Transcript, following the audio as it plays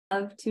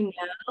Love to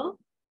know.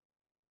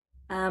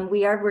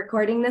 We are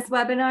recording this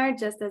webinar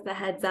just as a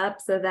heads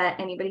up so that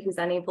anybody who's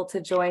unable to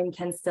join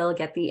can still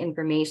get the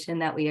information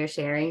that we are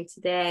sharing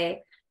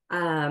today.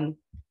 So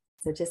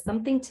just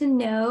something to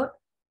note.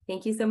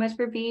 Thank you so much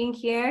for being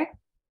here.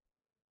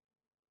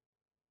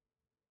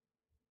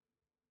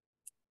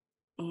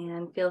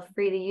 And feel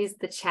free to use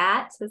the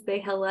chat to say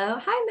hello.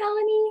 Hi,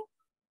 Melanie.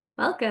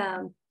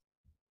 Welcome.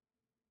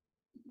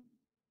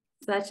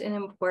 Such an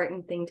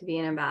important thing to be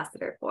an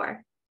ambassador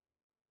for.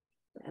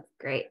 That's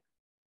great.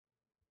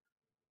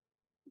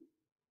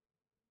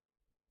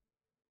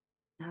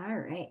 All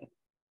right.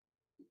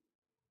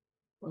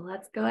 Well,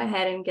 let's go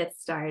ahead and get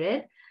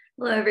started.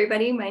 Hello,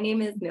 everybody. My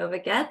name is Nova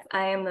Getz.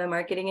 I am the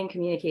Marketing and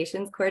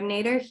Communications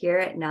Coordinator here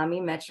at NAMI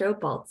Metro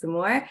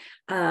Baltimore.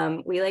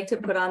 We like to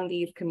put on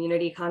these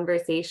community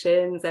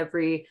conversations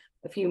every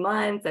few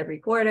months, every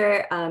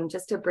quarter,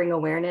 just to bring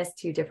awareness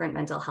to different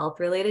mental health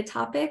related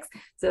topics.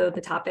 So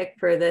the topic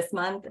for this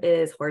month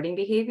is hoarding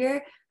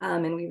behavior.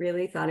 And we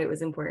really thought it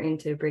was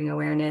important to bring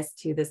awareness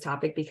to this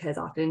topic because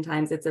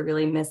oftentimes it's a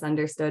really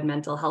misunderstood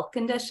mental health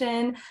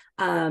condition.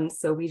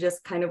 So we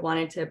just kind of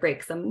wanted to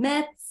break some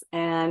myths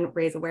and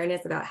raise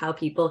awareness about how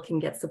people can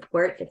get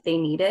support if they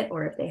need it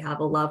or if they have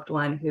a loved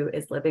one who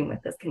is living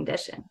with this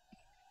condition.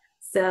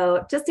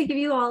 So just to give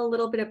you all a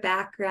little bit of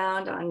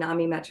background on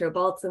NAMI Metro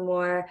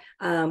Baltimore,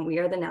 we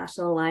are the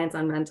National Alliance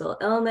on Mental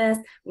Illness.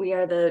 We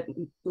are the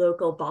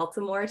local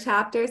Baltimore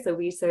chapter. So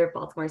we serve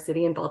Baltimore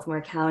City and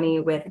Baltimore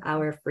County with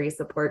our free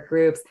support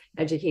groups,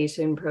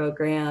 education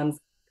programs,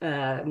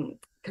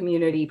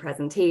 community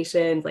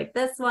presentations like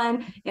this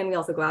one. And we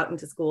also go out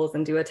into schools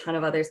and do a ton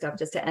of other stuff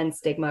just to end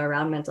stigma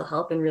around mental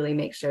health and really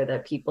make sure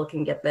that people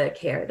can get the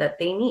care that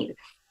they need.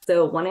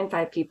 So 1 in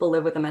 5 people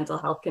live with a mental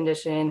health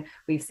condition.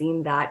 We've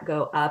seen that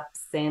go up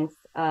since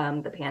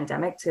the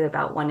pandemic to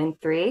about 1 in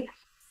 3.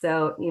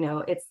 So, you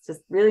know, it's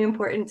just really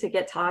important to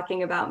get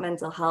talking about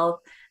mental health.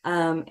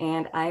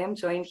 And I am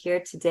joined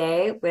here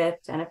today with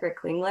Jennifer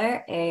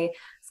Klingler, a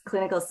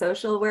clinical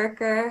social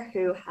worker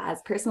who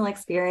has personal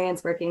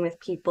experience working with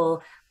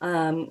people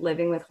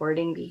living with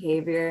hoarding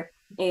behavior,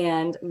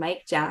 and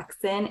Mike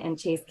Jackson and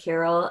Chase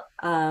Carroll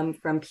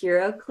from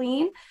Puro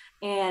Clean,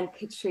 and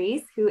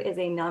Catrice, who is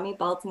a NAMI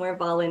Baltimore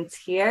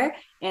volunteer,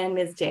 and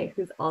Ms. J,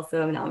 who's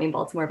also a NAMI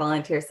Baltimore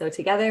volunteer. So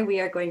together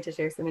we are going to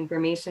share some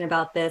information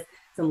about this,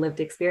 some lived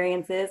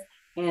experiences.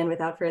 And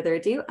without further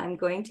ado, I'm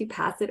going to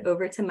pass it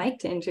over to Mike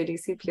to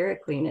introduce who Puro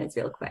Clean is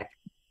real quick.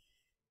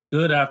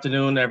 Good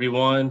afternoon,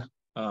 everyone.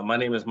 My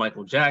name is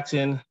Michael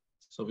Jackson,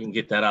 so we can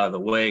get that out of the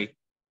way.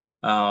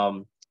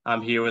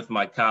 I'm here with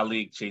my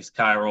colleague, Chase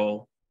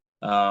Carroll.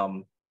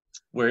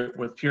 We're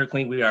with Puro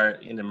Clean. We are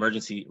an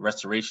emergency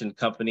restoration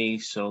company,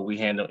 so we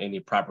handle any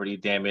property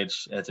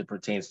damage as it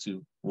pertains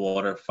to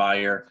water,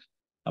 fire,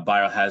 a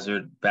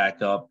biohazard,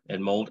 backup,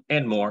 and mold,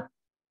 and more.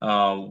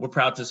 We're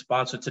proud to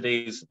sponsor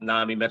today's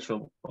NAMI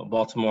Metro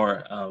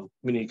Baltimore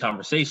community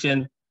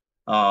conversation.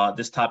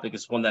 This topic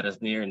is one that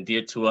is near and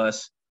dear to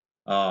us,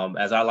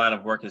 as our line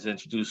of work has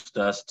introduced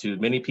us to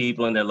many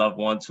people and their loved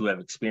ones who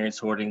have experienced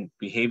hoarding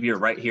behavior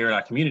right here in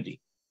our community.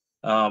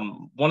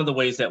 One of the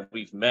ways that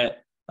we've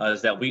met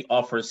is that we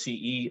offer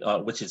CE,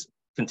 which is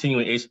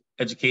continuing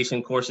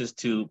education courses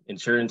to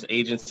insurance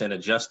agents and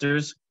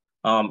adjusters.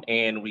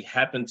 And we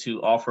happen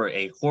to offer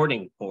a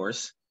hoarding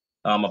course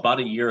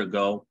about a year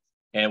ago.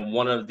 And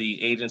one of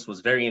the agents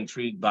was very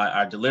intrigued by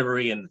our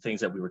delivery and the things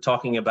that we were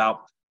talking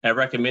about and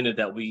recommended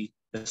that we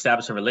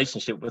establish a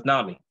relationship with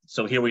NAMI.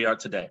 So here we are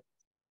today.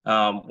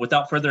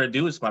 Without further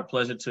ado, it's my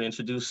pleasure to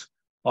introduce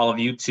all of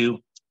you to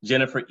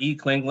Jennifer E.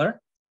 Klingler,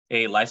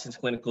 a licensed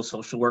clinical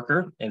social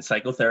worker and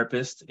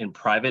psychotherapist in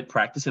private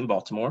practice in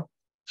Baltimore.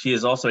 She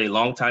is also a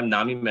longtime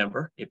NAMI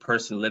member, a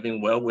person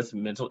living well with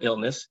mental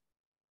illness,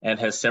 and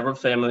has several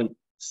family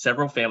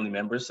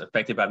members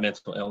affected by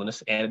mental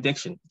illness and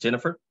addiction.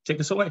 Jennifer, take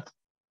us away.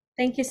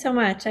 Thank you so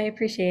much. I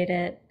appreciate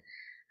it.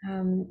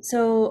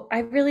 So I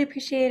really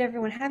appreciate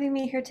everyone having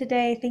me here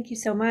today. Thank you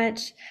so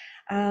much.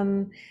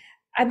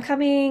 I'm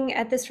coming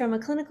at this from a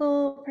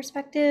clinical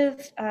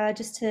perspective,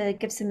 just to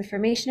give some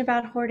information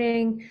about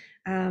hoarding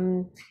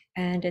and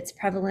its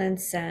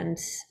prevalence and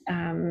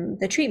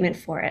the treatment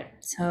for it.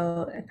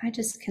 So if I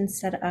just can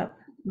set up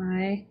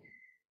my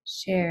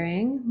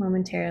sharing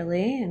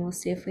momentarily, and we'll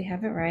see if we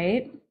have it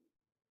right.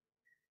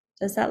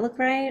 Does that look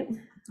right?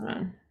 Hold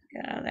on,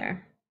 get out of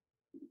there.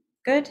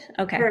 Good?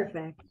 Okay.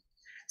 Perfect.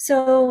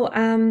 So,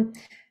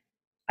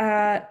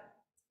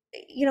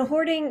 you know,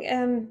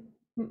 hoarding,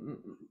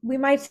 we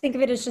might think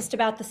of it as just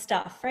about the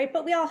stuff, right?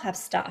 But we all have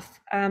stuff.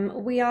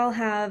 We all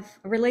have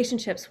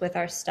relationships with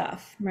our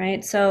stuff,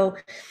 right? So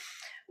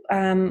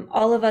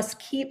all of us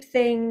keep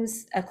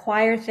things,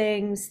 acquire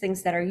things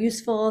that are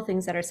useful,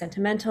 things that are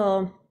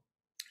sentimental.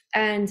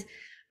 And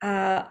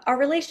our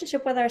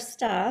relationship with our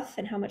stuff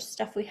and how much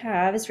stuff we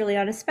have is really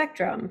on a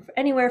spectrum,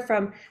 anywhere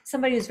from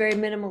somebody who's very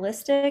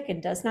minimalistic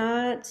and does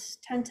not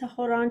tend to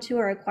hold on to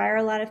or acquire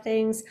a lot of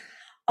things,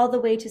 all the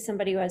way to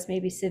somebody who has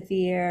maybe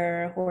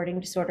severe hoarding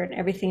disorder and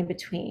everything in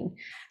between.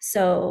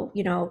 So,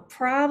 you know,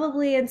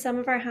 probably in some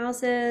of our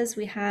houses,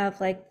 we have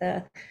like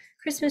the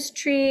Christmas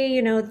tree,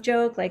 you know, the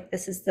joke, like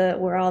this is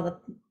where all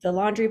the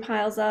laundry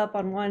piles up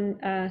on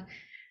one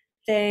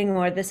thing,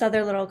 or this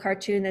other little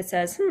cartoon that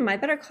says, I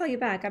better call you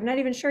back. I'm not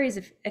even sure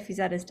if he's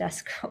at his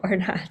desk or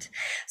not.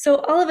 So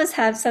all of us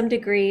have some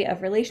degree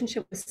of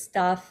relationship with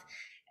stuff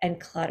and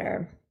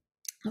clutter.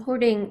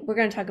 Hoarding, we're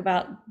going to talk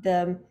about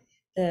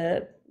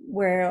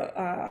where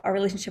our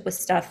relationship with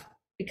stuff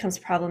becomes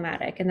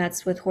problematic, and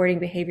that's with hoarding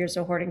behaviors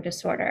or hoarding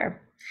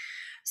disorder.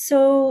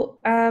 So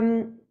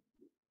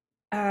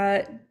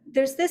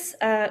there's this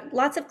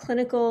lots of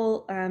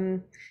clinical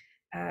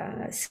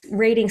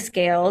rating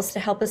scales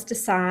to help us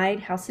decide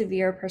how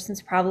severe a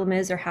person's problem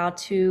is or how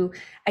to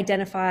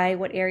identify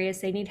what areas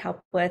they need help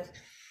with.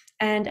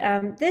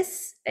 And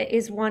this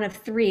is one of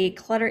 3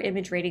 clutter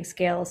image rating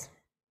scales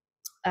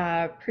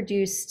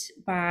produced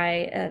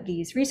by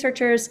these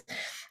researchers.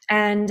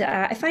 And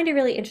I find it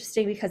really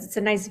interesting because it's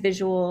a nice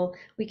visual.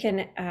 We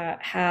can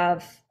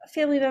have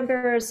family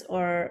members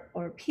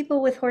or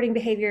people with hoarding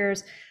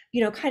behaviors,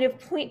 you know, kind of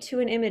point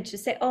to an image to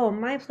say, oh,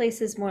 my place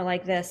is more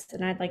like this,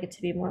 and I'd like it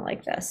to be more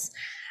like this.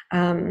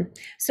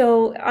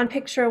 So on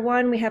picture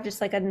 1, we have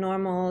just like a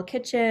normal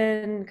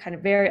kitchen, kind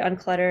of very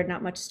uncluttered,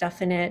 not much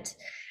stuff in it.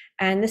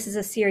 And this is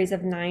a series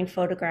of 9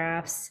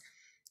 photographs.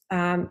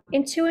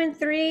 In 2 and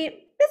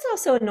 3, it's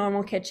also a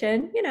normal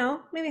kitchen, you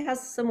know, maybe it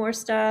has some more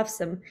stuff,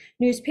 some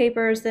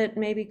newspapers that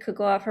maybe could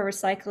go out for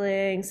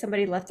recycling,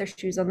 somebody left their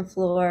shoes on the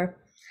floor.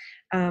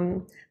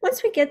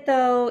 Once we get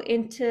though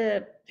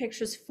into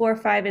pictures 4,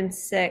 5, and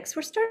 6,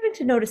 we're starting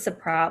to notice a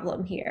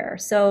problem here.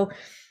 So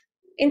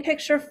in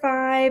picture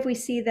 5, we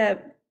see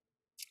that,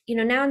 you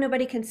know, now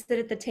nobody can sit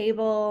at the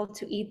table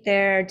to eat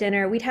their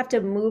dinner. We'd have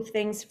to move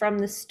things from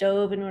the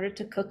stove in order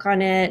to cook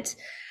on it.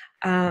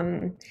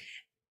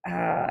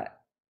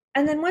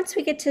 And then once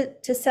we get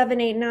to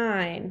 7, 8,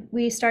 9,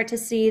 we start to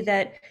see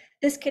that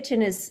this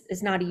kitchen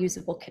is not a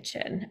usable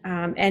kitchen,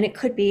 and it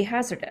could be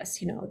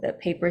hazardous. You know, the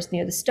paper's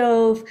near the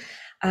stove.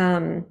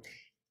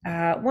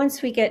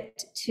 Once we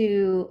get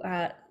to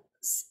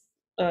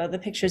the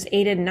pictures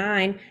 8 and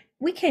 9,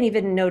 we can't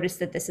even notice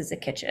that this is a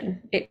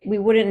kitchen. We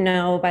wouldn't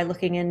know by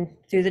looking in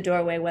through the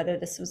doorway whether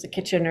this was a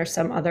kitchen or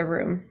some other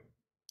room.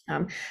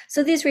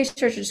 So these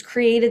researchers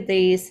created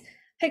these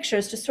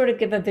pictures to sort of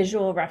give a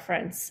visual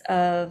reference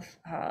of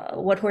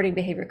what hoarding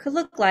behavior could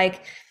look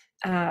like.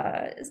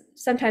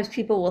 Sometimes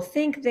people will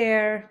think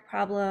their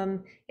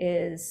problem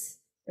is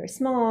very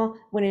small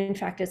when in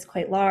fact it's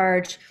quite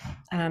large,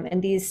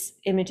 and these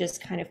images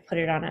kind of put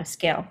it on a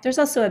scale. There's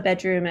also a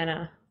bedroom and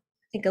I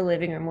think a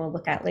living room we'll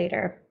look at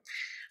later.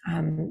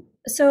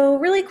 So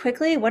really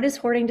quickly, what is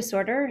hoarding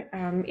disorder?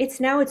 It's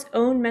now its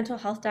own mental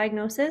health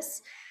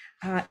diagnosis.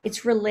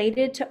 It's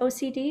related to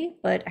OCD,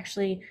 but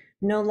actually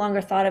no longer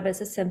thought of as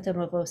a symptom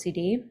of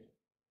OCD.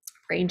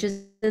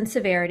 Ranges in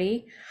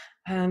severity.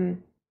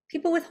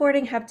 People with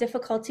hoarding have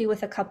difficulty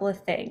with a couple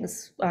of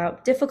things.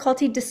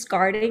 Difficulty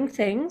discarding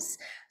things,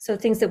 so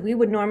things that we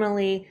would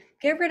normally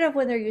get rid of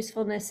when their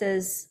usefulness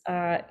is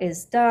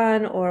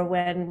done or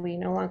when we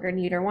no longer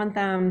need or want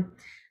them.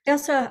 They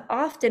also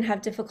often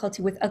have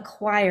difficulty with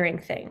acquiring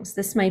things.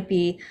 This might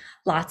be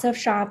lots of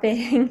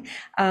shopping,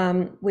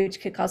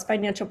 which could cause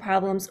financial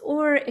problems,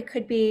 or it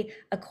could be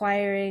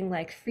acquiring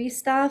like free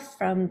stuff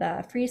from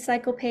the free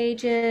cycle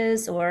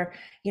pages, or,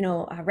 you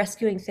know,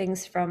 rescuing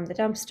things from the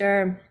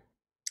dumpster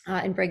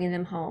and bringing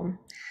them home.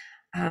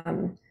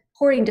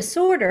 Hoarding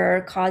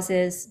disorder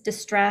causes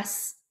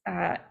distress,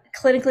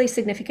 clinically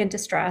significant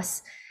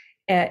distress,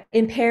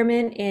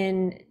 impairment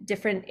in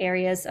different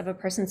areas of a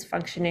person's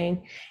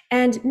functioning,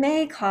 and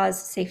may cause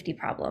safety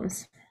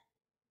problems.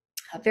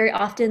 Very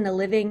often the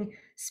living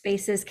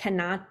spaces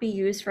cannot be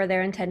used for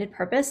their intended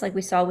purpose, like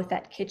we saw with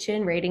that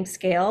kitchen rating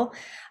scale.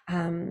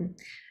 And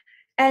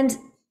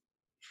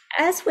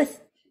as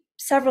with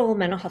several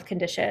mental health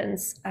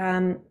conditions,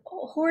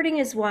 hoarding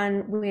is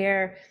one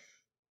where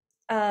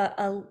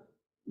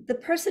the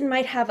person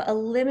might have a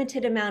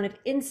limited amount of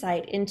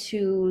insight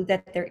into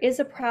that there is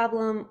a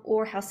problem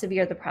or how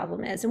severe the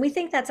problem is. And we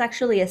think that's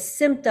actually a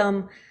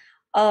symptom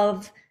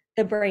of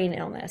the brain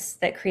illness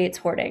that creates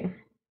hoarding.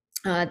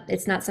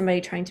 It's not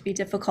somebody trying to be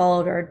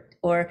difficult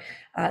or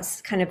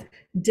kind of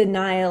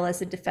denial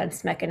as a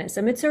defense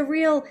mechanism. It's a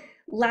real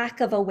lack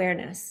of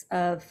awareness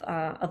of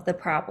the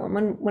problem.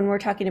 When we're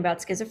talking about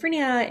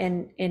schizophrenia,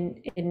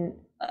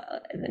 and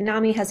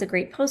NAMI has a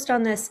great post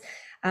on this,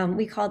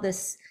 we call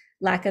this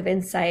lack of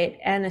insight,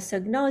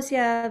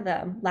 anosognosia,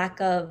 the lack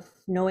of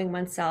knowing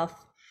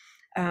oneself.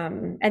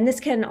 And this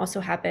can also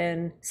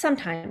happen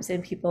sometimes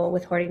in people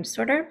with hoarding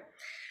disorder.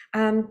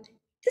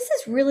 This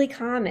is really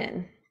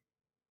common.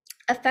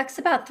 Affects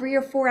about 3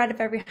 or 4 out of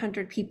every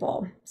 100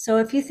 people. So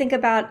if you think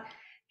about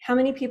how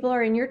many people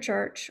are in your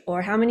church,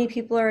 or how many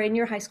people are in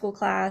your high school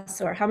class,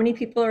 or how many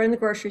people are in the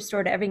grocery store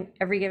at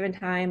every given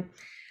time,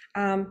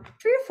 3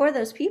 or 4 of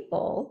those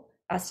people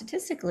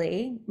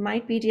statistically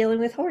might be dealing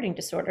with hoarding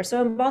disorder.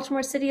 So in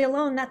Baltimore City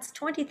alone, that's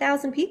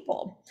 20,000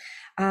 people,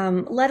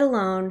 let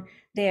alone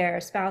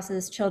their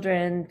spouses,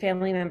 children,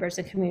 family members,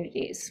 and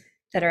communities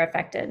that are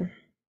affected.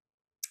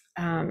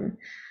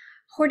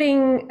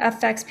 Hoarding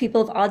affects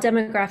people of all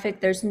demographics.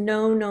 There's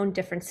no known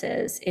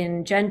differences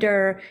in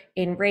gender,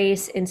 in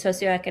race, in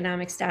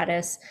socioeconomic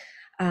status.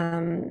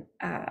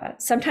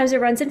 Sometimes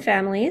it runs in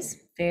families.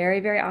 Very,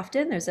 very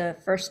often there's a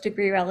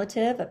first-degree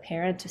relative, a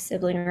parent, a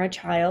sibling, or a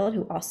child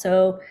who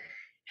also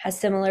has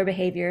similar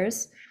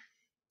behaviors.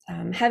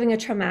 Having a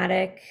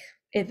traumatic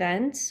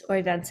event or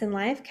events in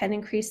life can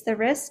increase the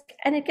risk,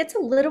 and it gets a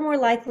little more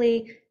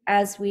likely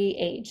as we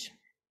age,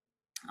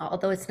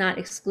 although it's not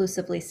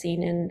exclusively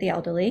seen in the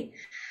elderly.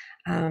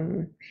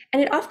 And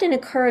it often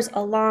occurs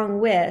along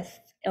with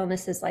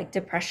illnesses like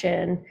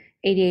depression,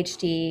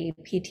 ADHD,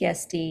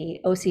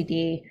 PTSD,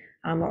 OCD,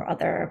 or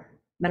other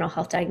mental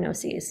health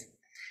diagnoses.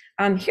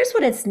 Here's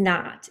what it's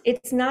not.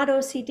 It's not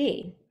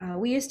OCD.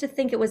 We used to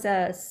think it was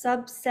a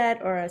subset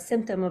or a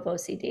symptom of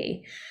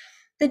OCD.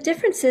 The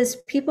difference is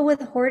people with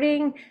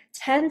hoarding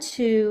tend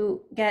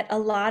to get a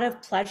lot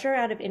of pleasure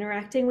out of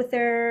interacting with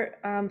their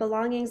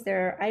belongings,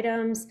 their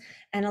items,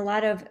 and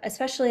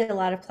especially a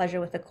lot of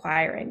pleasure with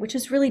acquiring, which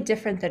is really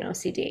different than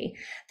OCD.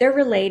 They're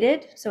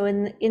related. So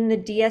in the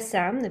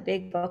DSM, the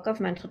Big Book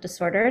of Mental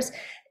Disorders,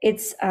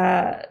 it's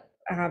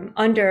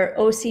under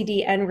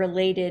OCD and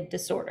related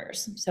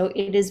disorders. So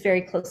it is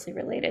very closely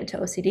related to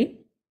OCD.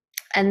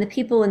 And the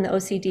people in the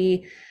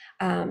OCD,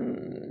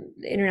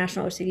 the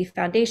International OCD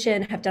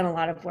Foundation, have done a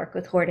lot of work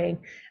with hoarding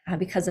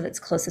because of its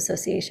close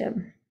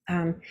association.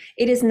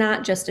 It is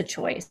not just a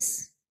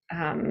choice.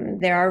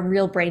 There are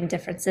real brain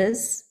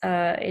differences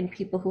in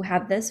people who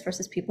have this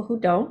versus people who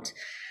don't.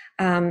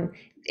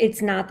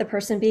 It's not the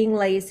person being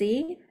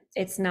lazy.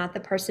 It's not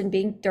the person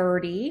being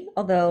dirty,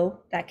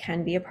 although that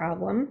can be a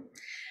problem.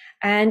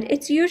 And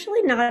it's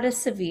usually not as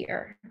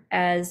severe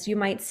as you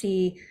might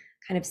see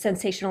kind of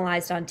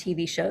sensationalized on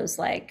TV shows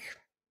like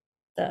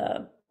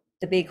the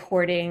big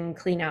hoarding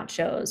clean out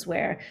shows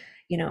where,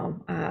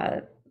 things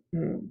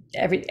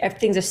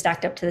are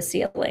stacked up to the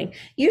ceiling.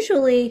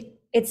 Usually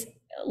it's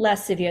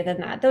less severe than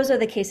that. Those are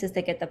the cases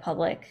that get the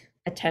public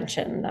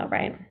attention though,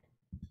 right?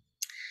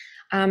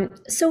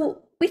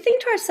 So we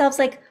think to ourselves,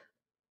 like,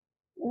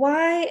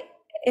 why,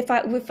 if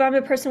I'm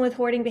a person with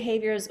hoarding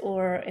behaviors,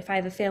 or if I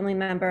have a family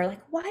member,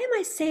 like, why am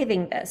I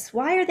saving this?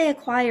 Why are they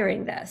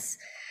acquiring this?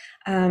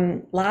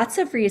 Lots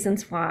of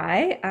reasons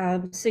why.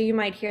 So you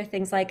might hear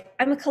things like,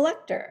 I'm a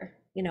collector,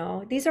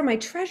 these are my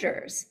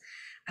treasures.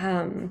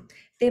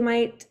 They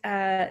might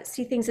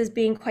see things as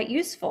being quite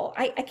useful.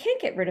 I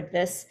can't get rid of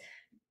this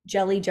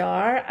jelly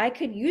jar. I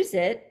could use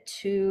it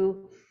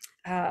to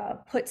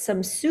put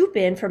some soup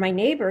in for my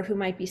neighbor who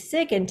might be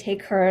sick and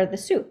take her the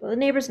soup. Well, the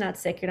neighbor's not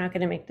sick. You're not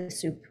going to make the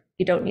soup.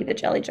 You don't need the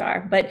jelly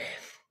jar. But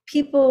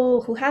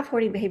people who have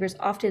hoarding behaviors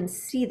often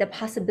see the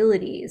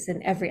possibilities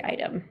in every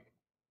item.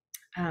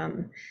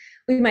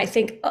 We might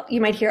think,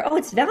 you might hear, oh,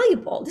 it's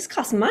valuable. This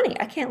costs money.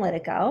 I can't let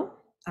it go.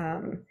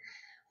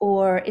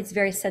 Or it's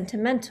very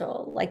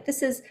sentimental. Like,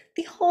 this is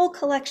the whole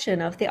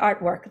collection of the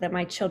artwork that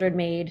my children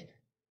made,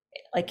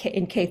 like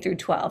in K through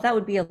 12. That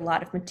would be a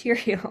lot of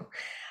material.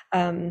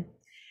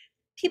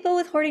 People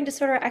with hoarding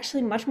disorder are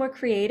actually much more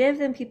creative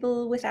than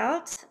people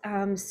without.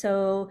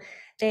 So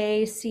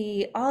they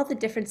see all the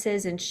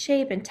differences in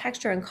shape and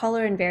texture and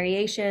color and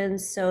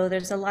variations. So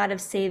there's a lot of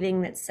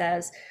saving that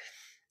says,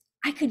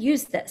 I could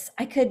use this.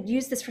 I could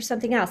use this for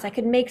something else. I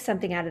could make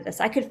something out of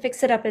this. I could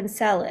fix it up and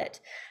sell it.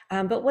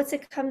 But once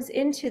it comes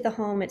into the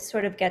home, it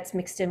sort of gets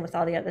mixed in with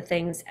all the other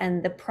things,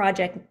 and the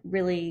project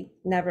really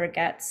never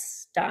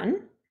gets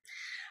done.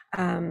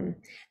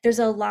 There's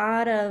a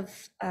lot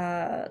of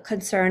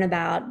concern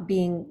about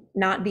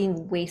not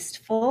being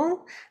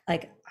wasteful.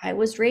 Like, I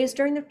was raised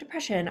during the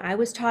Depression. I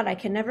was taught I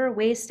can never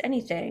waste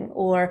anything,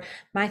 or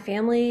my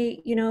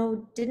family,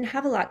 didn't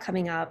have a lot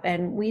coming up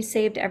and we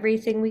saved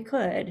everything we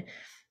could.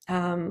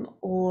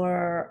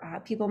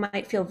 Or people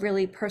might feel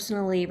really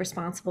personally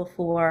responsible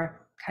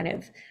for kind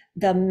of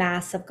the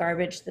mass of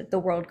garbage that the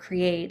world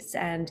creates,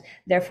 and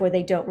therefore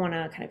they don't want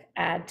to kind of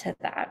add to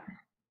that.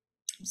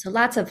 So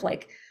lots of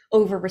like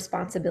over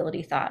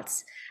responsibility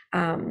thoughts.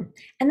 And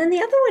then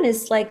the other one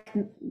is like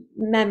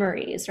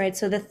memories, right?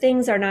 So the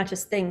things are not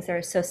just things, they're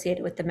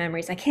associated with the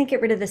memories. I can't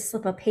get rid of this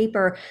slip of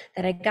paper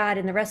that I got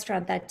in the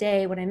restaurant that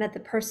day when I met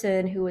the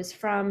person who was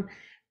from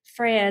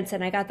France,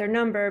 and I got their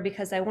number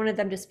because I wanted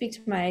them to speak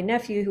to my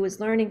nephew who was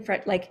learning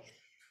French. Like,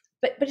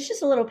 but it's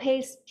just a little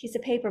piece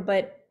of paper,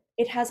 but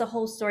it has a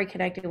whole story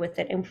connected with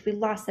it. And if we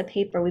lost the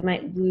paper, we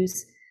might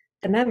lose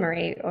the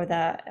memory or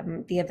the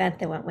event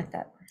that went with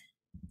it.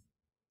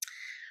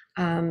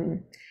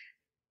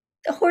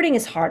 The hoarding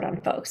is hard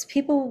on folks.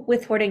 People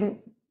with hoarding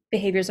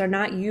behaviors are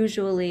not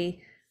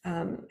usually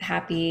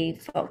happy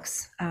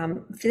folks.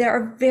 There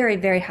are very,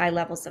 very high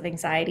levels of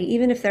anxiety,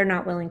 even if they're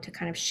not willing to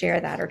kind of share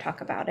that or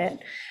talk about it,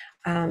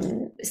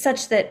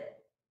 such that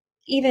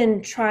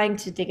even trying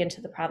to dig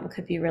into the problem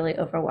could be really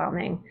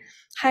overwhelming.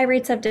 High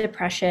rates of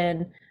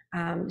depression,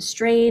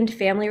 strained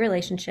family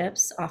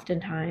relationships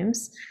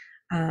oftentimes.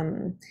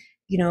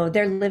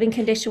 Their living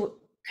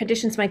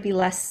conditions might be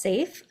less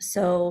safe,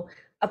 so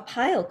a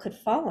pile could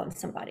fall on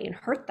somebody and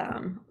hurt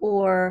them.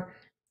 Or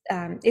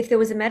if there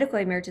was a medical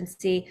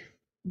emergency,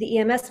 the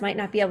EMS might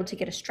not be able to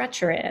get a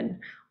stretcher in.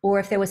 Or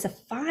if there was a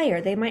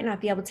fire, they might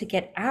not be able to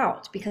get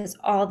out because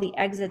all the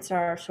exits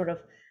are sort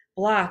of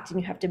blocked and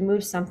you have to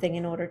move something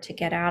in order to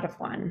get out of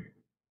one.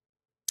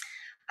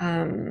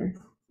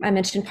 I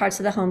mentioned parts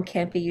of the home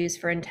can't be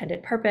used for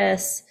intended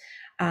purpose,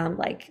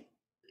 like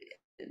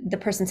the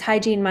person's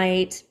hygiene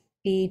might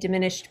be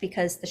diminished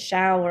because the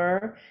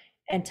shower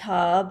and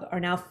tub are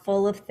now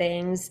full of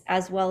things,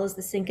 as well as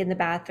the sink in the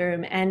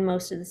bathroom and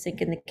most of the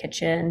sink in the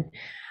kitchen.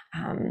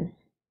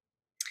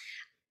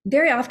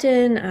 Very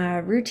often,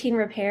 routine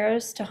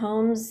repairs to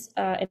homes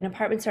and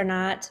apartments are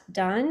not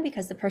done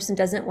because the person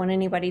doesn't want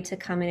anybody to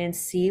come in and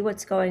see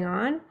what's going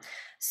on.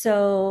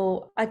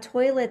 So a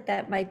toilet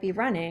that might be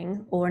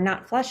running or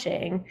not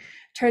flushing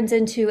turns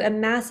into a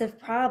massive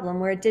problem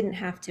where it didn't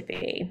have to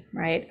be,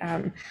 right?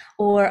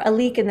 Or a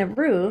leak in the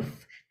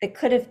roof that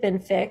could have been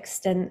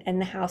fixed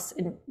and the house,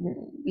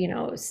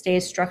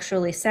 stays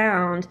structurally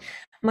sound,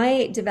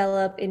 might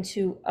develop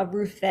into a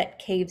roof that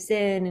caves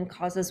in and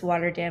causes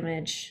water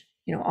damage,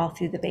 all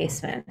through the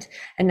basement.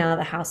 And now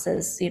the house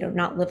is,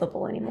 not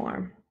livable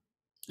anymore.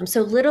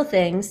 So little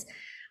things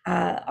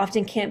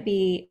often can't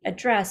be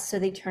addressed, so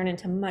they turn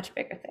into much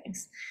bigger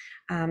things.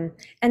 And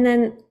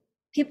then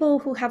people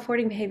who have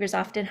hoarding behaviors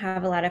often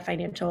have a lot of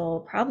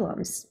financial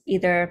problems.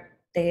 Either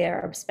they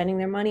are spending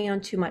their money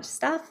on too much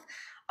stuff,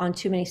 on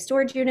too many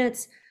storage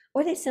units,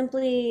 or they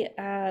simply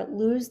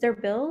lose their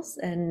bills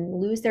and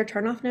lose their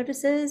turn-off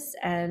notices.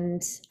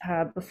 And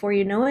before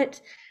you know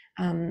it,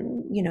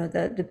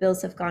 the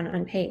bills have gone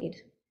unpaid.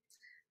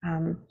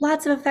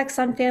 Lots of effects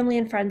on family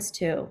and friends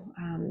too.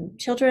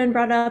 Children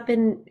brought up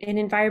in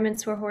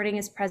environments where hoarding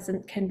is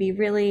present can be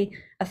really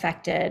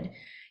affected.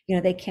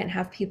 They can't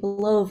have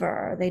people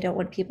over. They don't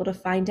want people to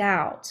find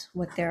out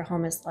what their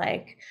home is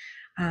like.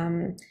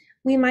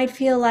 We might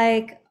feel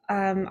like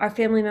our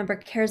family member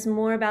cares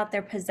more about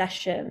their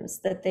possessions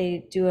than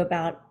they do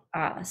about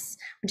us,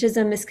 which is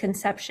a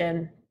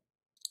misconception,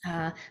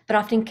 but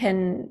often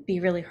can be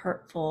really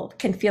hurtful,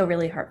 can feel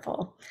really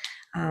hurtful.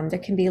 There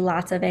can be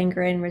lots of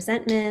anger and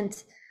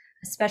resentment,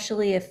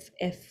 especially if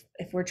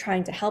we're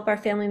trying to help our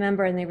family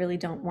member and they really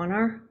don't want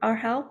our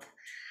help.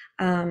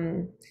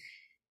 And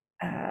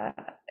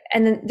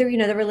then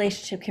the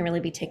relationship can really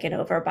be taken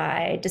over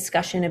by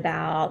discussion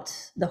about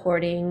the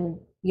hoarding,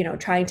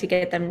 trying to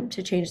get them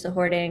to change the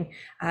hoarding.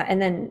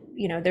 And then,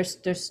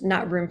 there's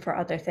not room for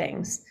other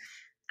things.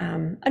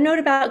 A note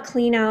about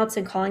clean outs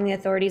and calling the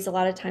authorities. A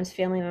lot of times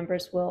family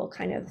members will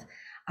kind of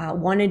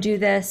want to do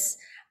this.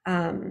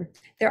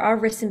 There are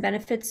risks and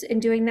benefits in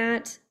doing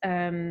that.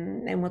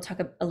 And we'll talk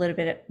a little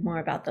bit more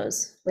about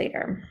those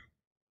later.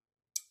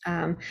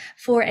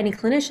 For any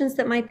clinicians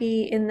that might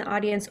be in the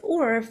audience,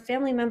 or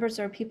family members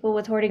or people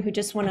with hoarding who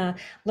just want to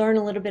learn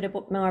a little bit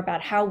more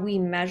about how we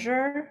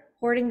measure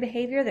hoarding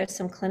behavior, there's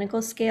some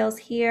clinical scales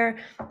here.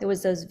 There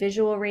was those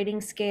visual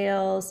rating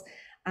scales,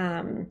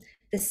 the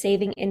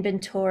saving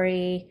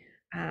inventory,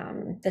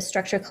 the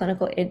structure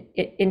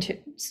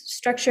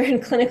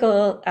and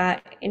clinical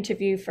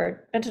interview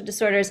for mental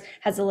disorders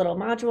has a little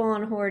module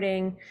on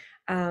hoarding.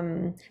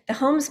 The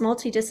home's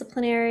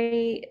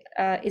multidisciplinary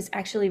is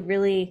actually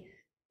really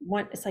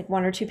it's like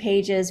 1 or 2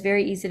 pages,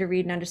 very easy to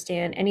read and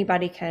understand.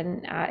 Anybody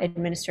can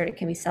administer it. It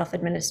can be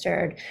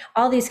self-administered.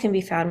 All these can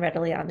be found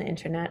readily on the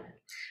internet.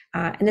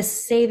 And the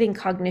saving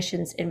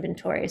cognitions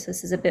inventory. So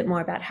this is a bit more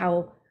about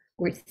how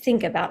we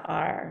think about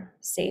our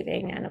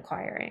saving and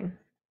acquiring.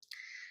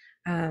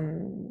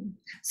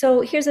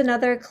 So here's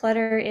another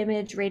clutter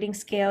image rating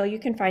scale. You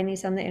can find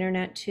these on the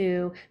internet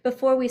too.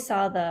 Before we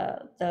saw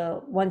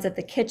the ones at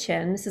the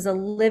kitchen, this is a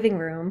living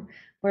room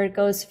where it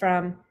goes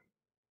from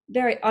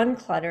very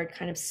uncluttered,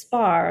 kind of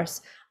sparse,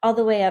 all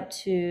the way up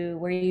to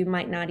where you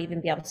might not even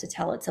be able to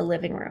tell it's a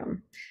living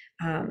room.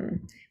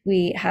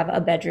 We have a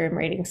bedroom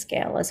rating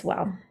scale as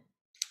well.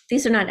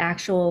 These are not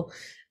actual,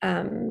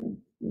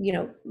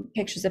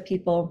 pictures of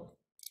people,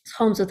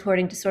 homes with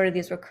hoarding disorder.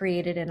 These were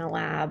created in a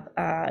lab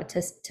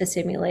to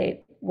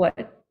simulate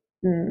what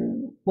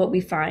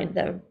we find,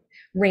 the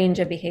range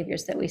of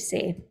behaviors that we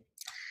see.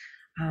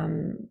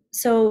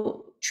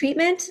 So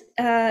treatment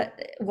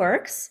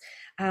works.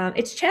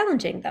 It's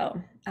challenging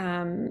though.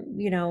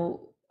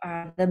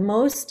 The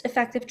most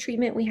effective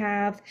treatment we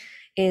have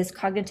is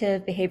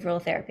cognitive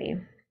behavioral therapy.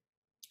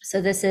 So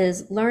this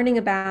is learning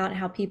about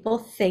how people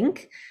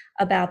think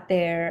about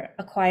their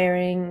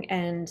acquiring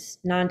and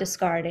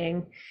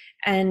non-discarding,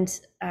 and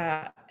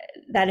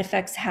that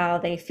affects how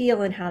they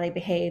feel and how they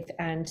behave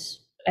and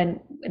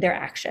their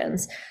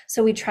actions.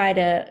 So we try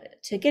to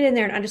get in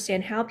there and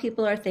understand how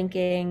people are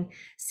thinking,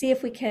 see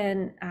if we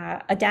can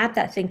adapt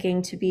that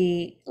thinking to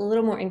be a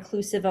little more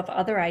inclusive of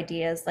other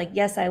ideas. Like,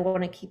 yes, I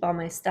want to keep all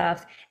my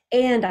stuff,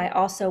 and I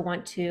also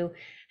want to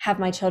have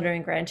my children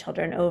and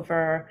grandchildren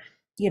over,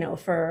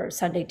 for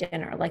Sunday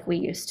dinner like we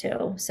used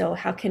to. So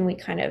how can we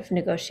kind of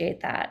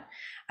negotiate that?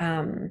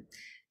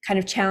 kind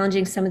of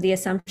challenging some of the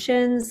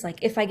assumptions. Like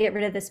if I get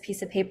rid of this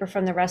piece of paper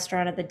from the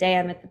restaurant of the day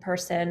I met the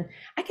person,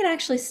 I can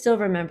actually still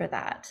remember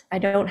that. I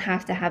don't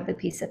have to have the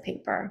piece of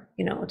paper,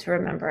 to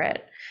remember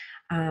it.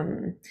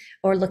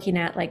 Or looking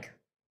at like,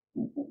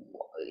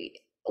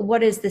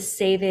 what is this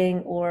saving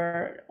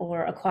or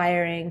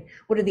acquiring?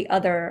 What are the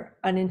other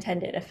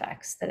unintended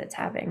effects that it's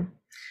having?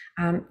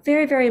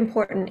 Very, very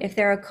important. If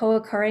there are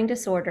co-occurring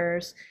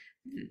disorders,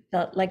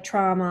 like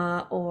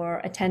trauma or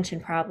attention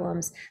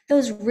problems,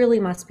 those really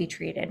must be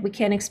treated. We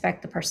can't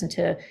expect the person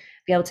to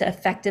be able to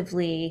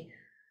effectively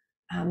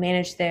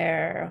manage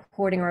their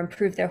hoarding or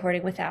improve their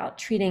hoarding without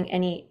treating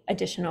any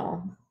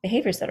additional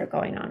behaviors that are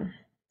going on.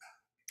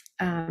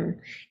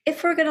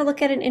 If we're going to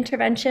look at an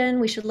intervention,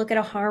 we should look at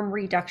a harm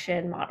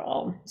reduction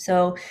model.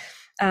 So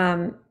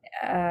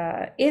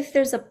if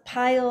there's a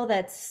pile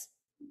that's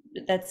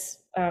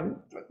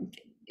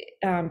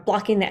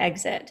blocking the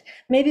exit,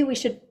 maybe we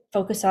should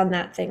focus on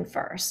that thing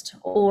first.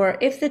 Or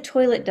if the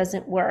toilet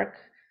doesn't work,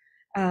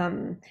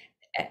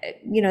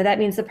 that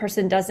means the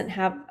person doesn't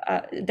have,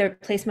 their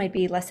place might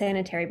be less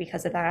sanitary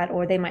because of that,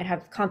 or they might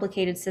have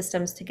complicated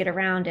systems to get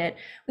around it.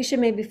 We should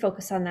maybe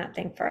focus on that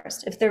thing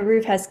first. If the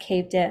roof has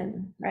caved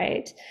in,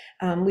 right?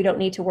 We don't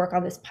need to work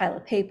on this pile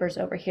of papers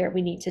over here.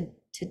 We need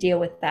to deal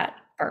with that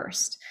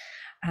first.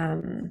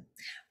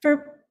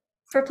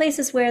 For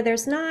places where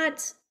there's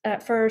not,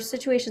 for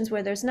situations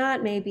where there's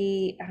not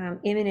maybe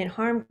imminent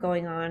harm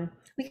going on,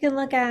 we can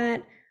look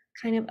at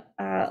kind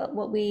of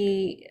what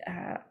we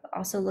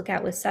also look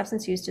at with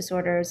substance use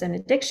disorders and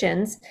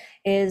addictions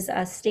is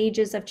a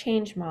stages of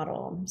change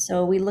model.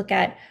 So we look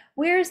at,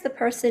 where is the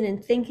person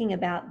in thinking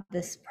about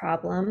this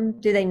problem?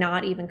 Do they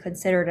not even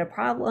consider it a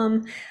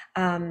problem?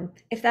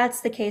 If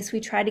that's the case, we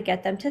try to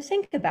get them to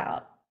think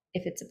about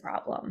if it's a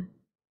problem.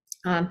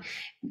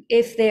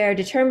 If they're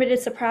determined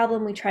it's a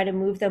problem, we try to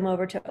move them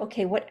over to,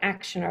 okay, what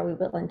action are we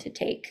willing to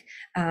take?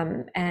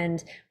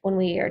 And when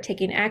we are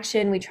taking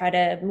action, we try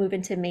to move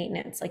into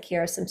maintenance. Like,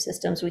 here are some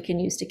systems we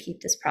can use to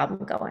keep this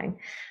problem going.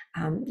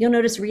 You'll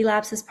notice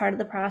relapse is part of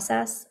the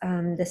process.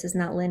 This is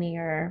not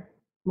linear.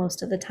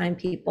 Most of the time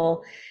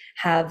people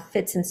have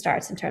fits and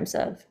starts in terms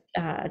of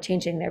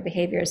changing their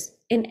behaviors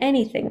in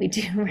anything we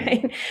do,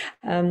 right?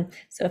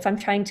 So if I'm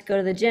trying to go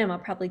to the gym, I'll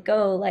probably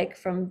go like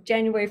from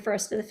January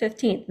 1st to the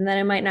 15th, and then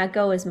I might not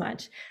go as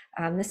much.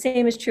 The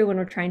same is true when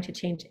we're trying to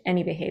change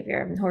any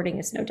behavior, and hoarding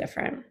is no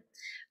different.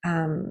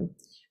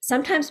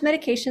 Sometimes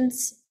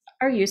medications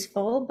are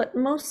useful, but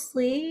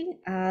mostly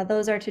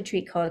those are to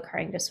treat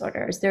co-occurring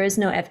disorders. There is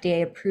no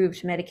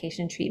FDA-approved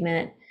medication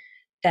treatment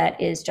that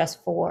is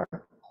just for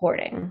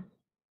hoarding.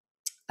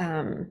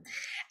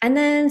 And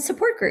then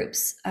support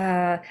groups.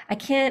 I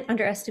can't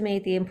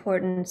underestimate the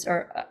importance,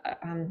 or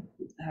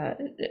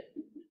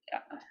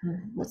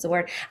what's the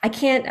word? I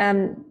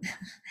can't,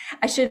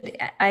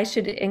 I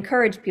should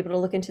encourage people to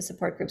look into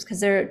support groups because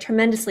they're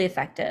tremendously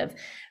effective.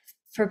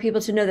 For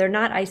people to know they're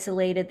not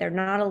isolated, they're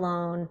not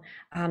alone,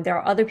 there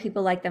are other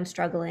people like them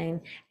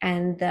struggling,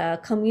 and the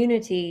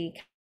community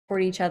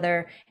support each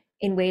other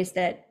in ways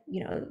that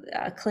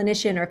a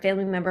clinician or a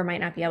family member might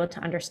not be able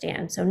to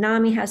understand. So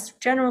NAMI has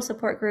general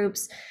support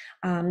groups.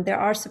 There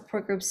are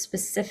support groups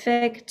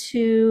specific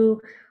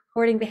to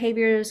hoarding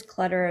behaviors.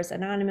 Clutters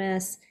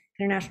Anonymous,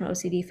 International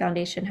OCD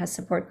Foundation has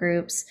support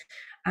groups.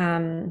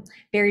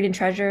 Buried in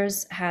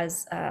Treasures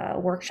has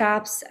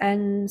workshops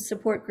and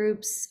support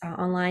groups,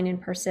 online, in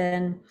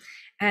person.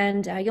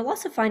 And you'll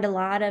also find a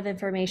lot of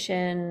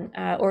information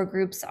or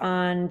groups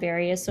on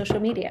various social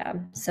media.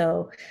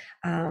 So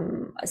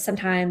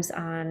sometimes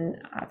on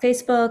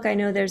Facebook, I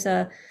know there's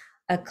a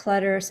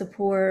clutter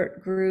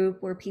support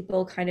group where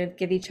people kind of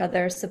give each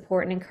other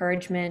support and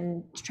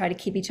encouragement, to try to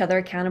keep each other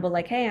accountable.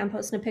 Like, hey, I'm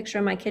posting a picture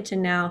of my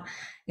kitchen now,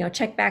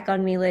 check back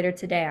on me later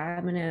today.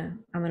 I'm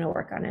gonna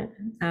work on it.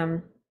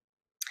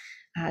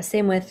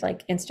 Same with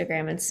like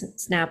Instagram and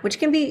Snap, which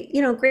can be,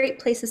 great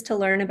places to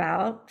learn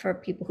about for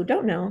people who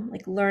don't know,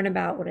 like learn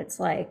about what it's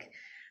like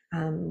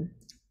in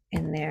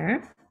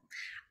there.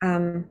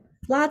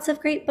 Lots of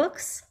great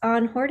books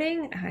on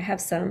hoarding. I have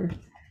some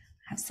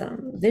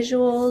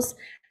visuals.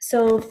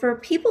 So for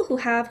people who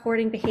have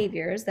hoarding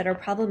behaviors that are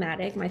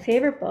problematic, my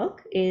favorite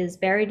book is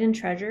Buried in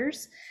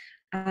Treasures,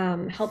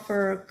 Help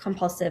for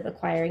Compulsive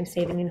Acquiring,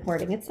 Saving, and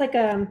Hoarding. It's like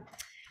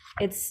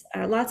it's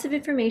lots of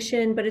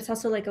information, but it's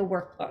also like a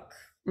workbook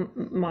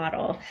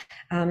model.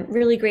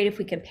 Really great if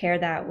we compare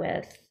that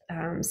with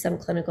some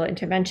clinical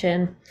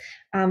intervention.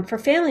 For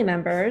family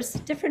members,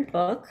 different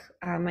book.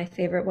 My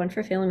favorite one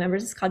for family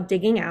members is called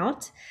Digging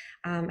Out,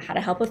 How to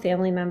Help a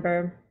Family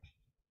Member,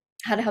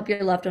 How to Help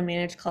Your Loved One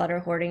Manage Clutter,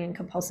 Hoarding, and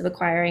Compulsive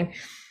Acquiring.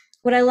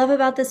 What I love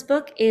about this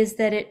book is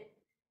that it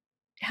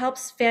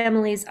helps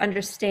families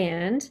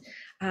understand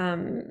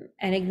and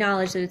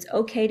acknowledge that it's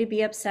okay to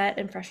be upset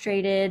and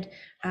frustrated,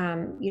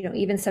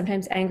 even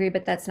sometimes angry,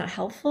 but that's not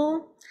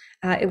helpful.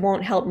 It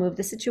won't help move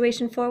the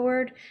situation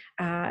forward.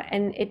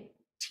 And it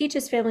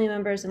teaches family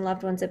members and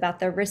loved ones about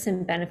the risks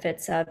and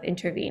benefits of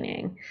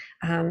intervening.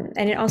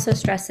 And it also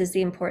stresses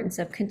the importance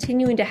of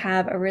continuing to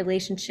have a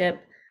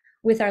relationship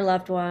with our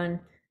loved one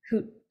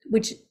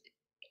which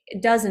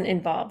doesn't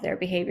involve their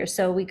behavior.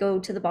 So we go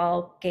to the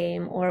ball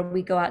game, or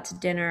we go out to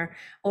dinner,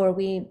 or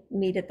we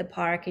meet at the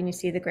park and you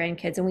see the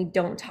grandkids, and we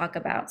don't talk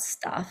about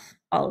stuff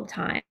all the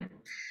time.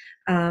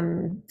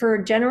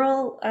 For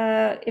general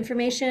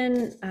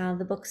information,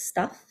 the book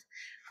Stuff.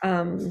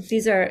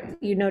 These are,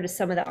 you notice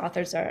some of the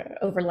authors are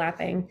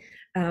overlapping.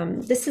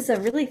 This is a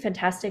really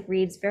fantastic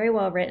read. It's very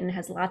well written,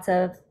 has lots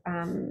of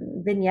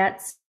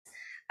vignettes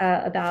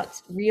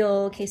about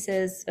real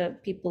cases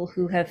of people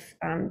who have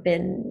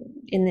been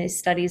in these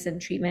studies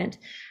and treatment,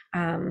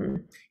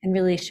 and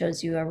really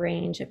shows you a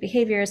range of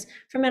behaviors.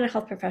 For mental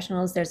health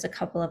professionals, there's a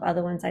couple of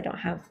other ones I don't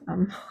have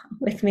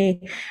with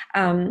me.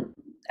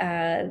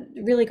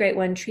 Really great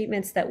one,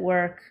 Treatments That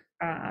Work,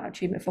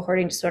 Treatment for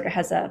Hoarding Disorder,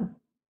 has a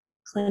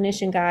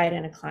clinician guide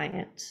and a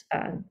client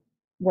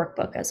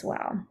workbook as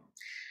well.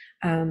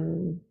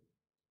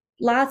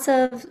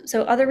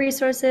 So other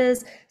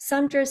resources,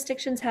 some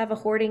jurisdictions have a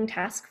hoarding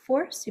task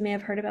force. You may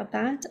have heard about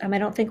that. I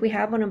don't think we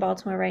have one in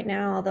Baltimore right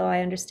now, although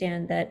I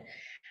understand that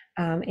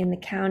in the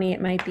county it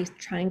might be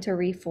trying to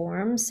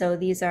reform. So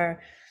these are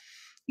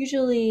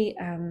usually,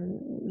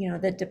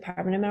 the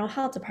Department of Mental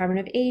Health, Department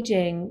of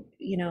Aging,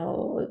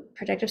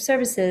 Protective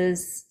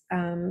Services,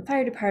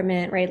 Fire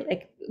Department, right?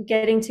 Like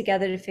getting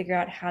together to figure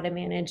out how to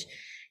manage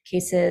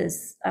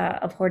cases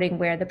of hoarding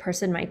where the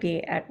person might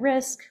be at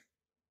risk.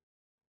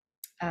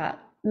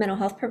 Mental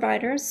health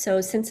providers. So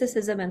since this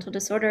is a mental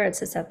disorder, it's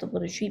susceptible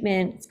to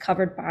treatment. It's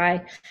covered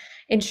by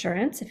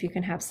insurance if you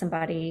can have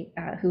somebody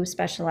who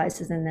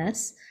specializes in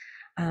this.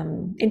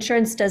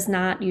 Insurance does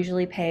not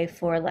usually pay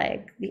for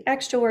like the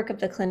extra work of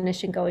the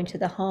clinician going to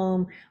the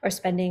home or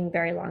spending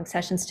very long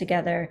sessions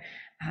together.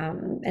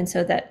 And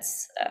so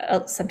that's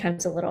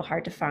sometimes a little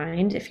hard to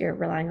find if you're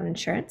relying on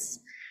insurance.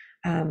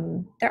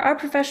 There are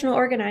professional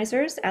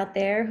organizers out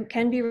there who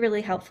can be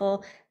really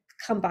helpful,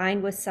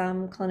 combined with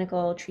some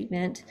clinical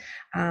treatment.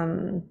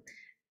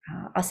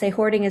 I'll say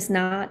hoarding is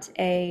not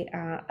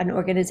an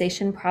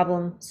organization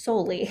problem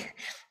solely.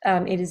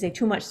 It is a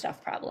too much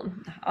stuff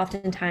problem.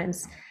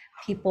 Oftentimes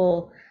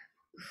people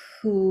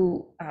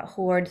who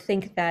hoard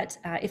think that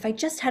if I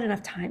just had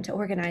enough time to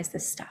organize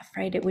this stuff,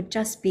 right, it would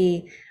just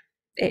be,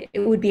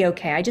 it would be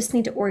okay. I just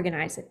need to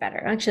organize it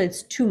better. Actually,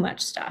 it's too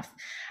much stuff.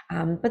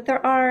 But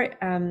there are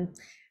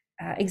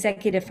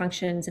executive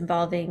functions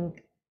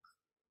involving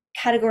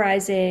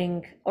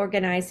categorizing,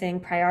 organizing,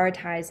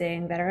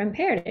 prioritizing that are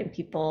impaired in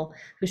people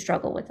who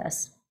struggle with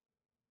this.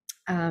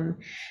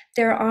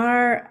 There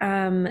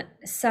are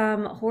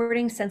some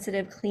hoarding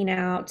sensitive clean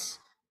out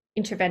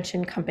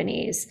intervention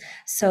companies.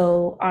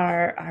 So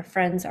our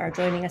friends are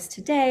joining us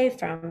today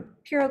from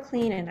Puro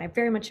Clean, and I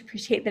very much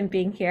appreciate them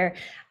being here.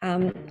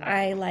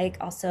 I like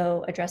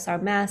also Address Our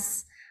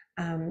Mess,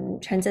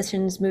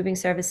 Transitions Moving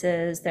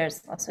Services.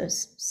 There's also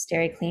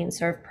SteriClean,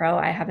 Serve Pro.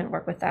 I haven't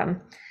worked with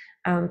them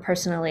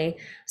personally.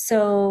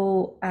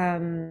 So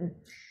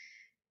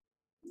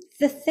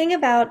the thing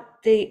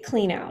about the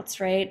cleanouts,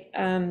 right?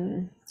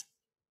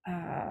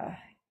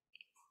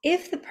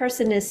 If the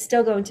person is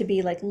still going to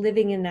be like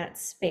living in that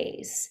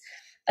space,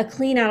 a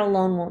clean out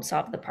alone won't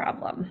solve the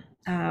problem.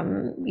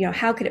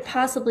 How could it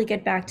possibly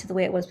get back to the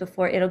way it was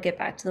before? It'll get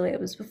back to the way it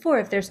was before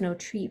if there's no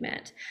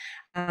treatment.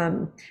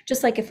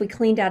 Just like if we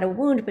cleaned out a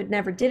wound but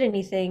never did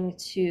anything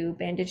to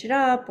bandage it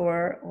up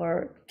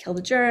or kill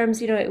the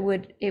germs, it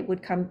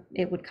would come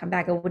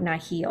back. It would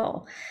not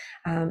heal.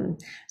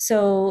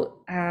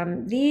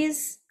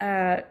 These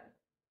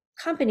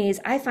companies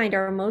I find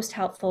are most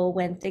helpful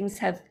when things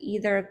have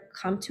either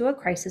come to a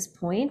crisis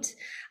point,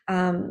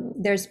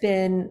 there's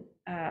been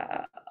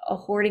a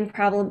hoarding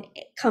problem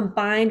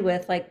combined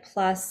with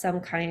plus some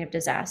kind of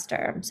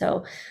disaster.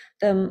 So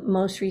the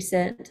most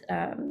recent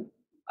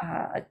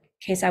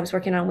case I was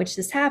working on, which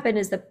this happened,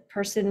 is the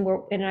person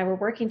and I were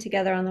working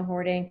together on the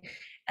hoarding.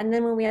 And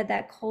then when we had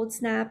that cold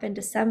snap in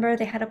December,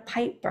 they had a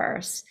pipe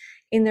burst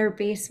in their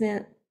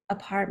basement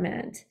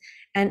apartment,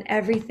 and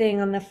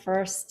everything on the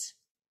first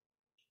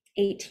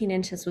 18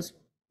 inches was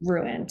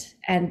ruined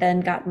and then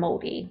got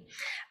moldy.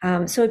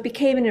 So it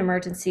became an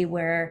emergency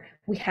where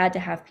we had to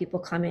have people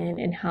come in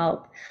and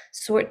help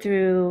sort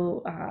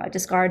through,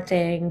 discard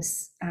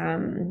things,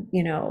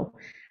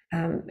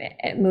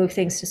 move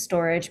things to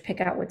storage,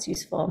 pick out what's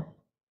useful.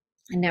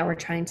 And now we're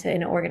trying to,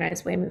 in an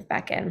organized way, move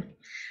back in.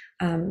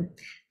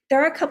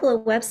 There are a couple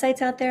of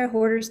websites out there,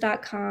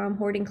 hoarders.com,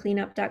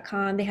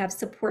 hoardingcleanup.com. They have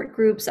support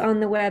groups on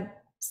the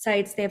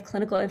websites. They have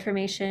clinical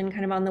information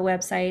kind of on the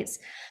websites.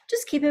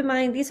 Just keep in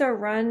mind, these are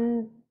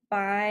run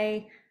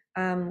by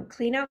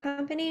cleanout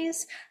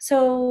companies.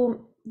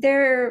 So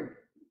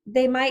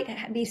they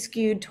might be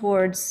skewed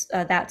towards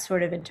that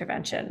sort of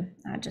intervention,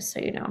 just so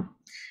you know.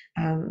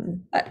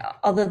 But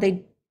although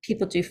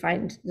people do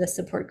find the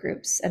support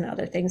groups and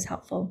other things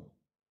helpful.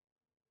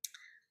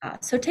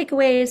 So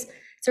takeaways,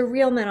 it's a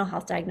real mental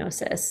health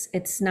diagnosis.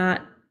 It's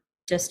not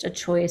just a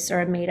choice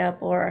or a made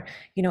up or,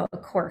 a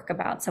quirk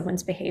about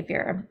someone's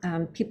behavior.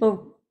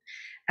 People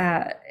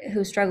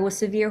who struggle with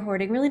severe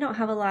hoarding really don't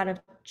have a lot of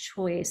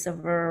choice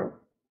over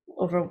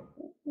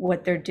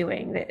what they're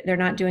doing. They're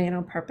not doing it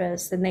on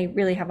purpose, and they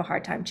really have a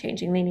hard time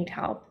changing. They need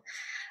help.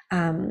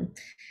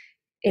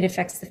 It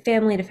affects the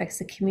family, it affects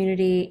the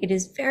community. It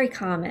is very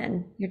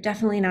common. You're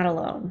definitely not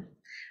alone.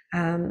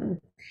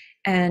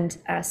 And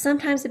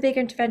sometimes the big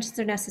interventions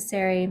are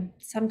necessary,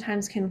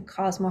 sometimes can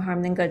cause more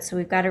harm than good. So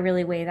we've got to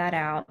really weigh that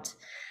out.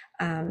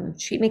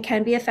 Treatment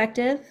can be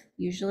effective,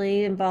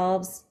 usually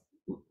involves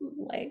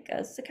like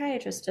a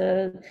psychiatrist,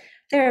 a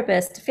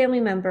therapist, a family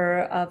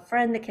member, a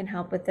friend that can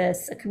help with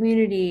this, a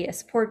community, a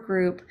support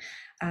group,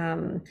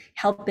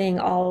 helping,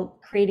 all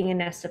creating a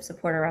nest of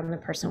support around the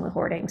person with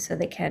hoarding so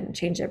they can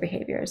change their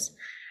behaviors.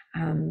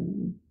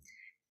 Thank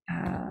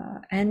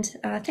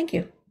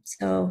you.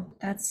 So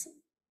that's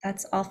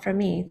all from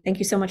me. Thank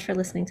you so much for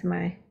listening to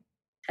my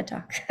TED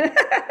Talk.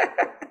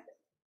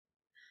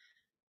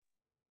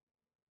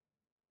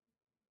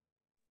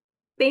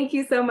 Thank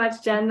you so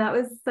much, Jen. That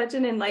was such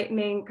an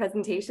enlightening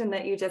presentation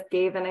that you just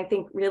gave, and I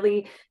think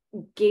really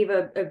gave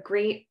a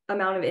great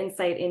amount of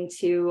insight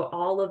into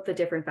all of the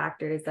different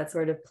factors that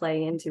sort of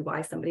play into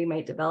why somebody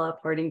might develop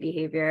hoarding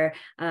behavior.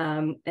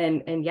 And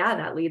yeah,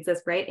 that leads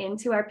us right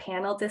into our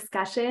panel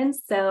discussion.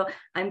 So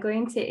I'm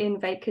going to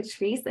invite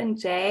Catrice and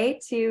Jay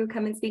to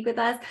come and speak with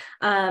us.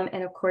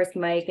 And of course,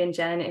 Mike and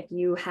Jen, if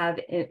you have,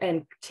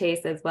 and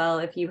Chase as well,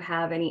 if you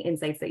have any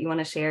insights that you want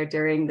to share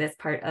during this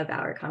part of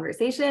our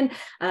conversation,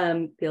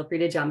 feel free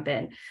to jump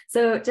in.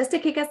 So just to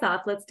kick us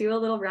off, let's do a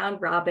little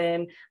round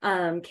robin.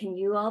 Can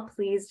you all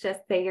please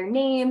just say your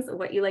names,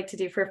 what you like to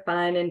do for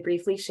fun, and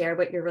briefly share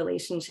what your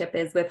relationship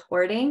is with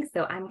hoarding?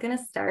 So I'm going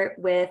to start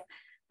with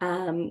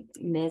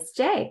Ms.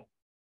 J.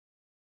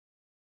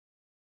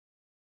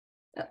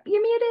 Oh,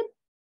 you're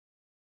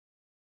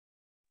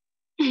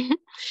muted.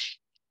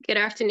 Good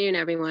afternoon,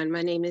 everyone.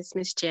 My name is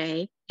Ms.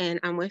 J,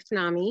 and I'm with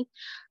NAMI.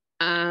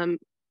 I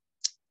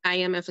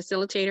am a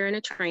facilitator and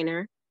a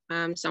trainer,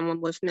 someone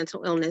with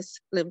mental illness,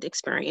 lived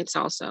experience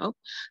also.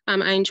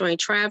 I enjoy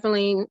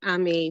traveling.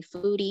 I'm a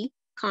foodie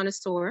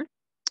connoisseur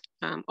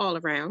all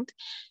around.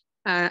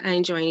 I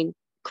enjoy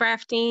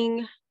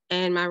crafting,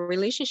 and my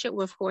relationship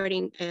with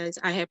hoarding is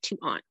I have two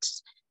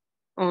aunts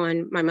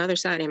on my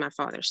mother's side and my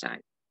father's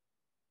side.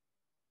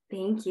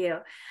 Thank you.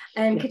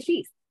 And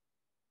Catrice.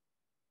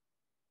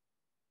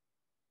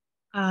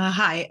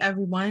 Hi,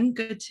 everyone.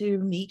 Good to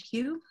meet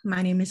you.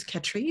 My name is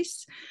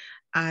Catrice.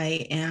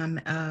 I am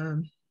a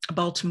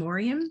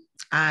Baltimorean.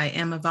 I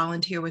am a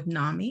volunteer with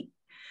NAMI.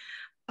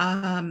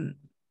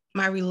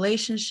 My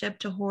relationship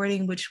to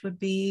hoarding, which would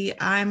be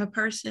I'm a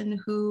person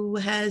who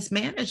has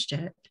managed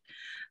it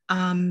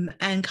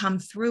and come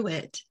through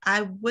it.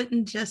 I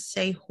wouldn't just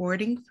say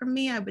hoarding for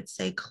me, I would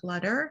say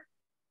clutter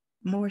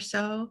more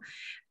so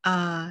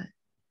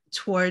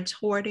towards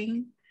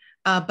hoarding,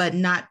 but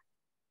not,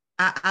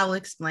 I'll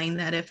explain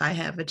that if I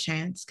have a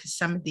chance, because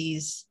some of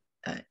these,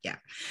 yeah.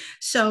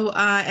 So,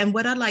 and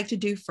what I like to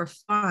do for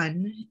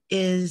fun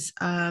is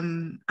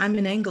I'm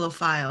an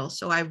Anglophile,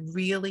 so I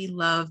really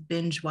love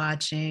binge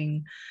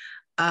watching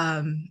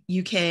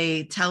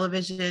UK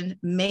television,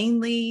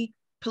 mainly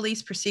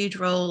police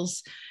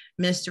procedurals,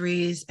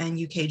 mysteries, and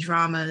UK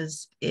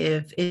dramas.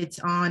 If it's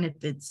on,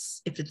 if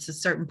it's a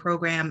certain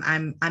program,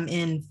 I'm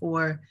in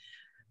for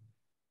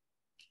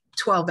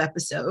 12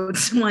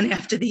 episodes, one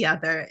after the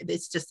other.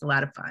 It's just a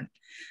lot of fun.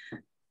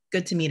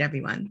 Good to meet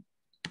everyone.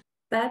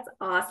 That's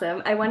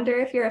awesome. I wonder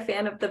if you're a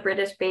fan of the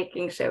British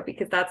baking show,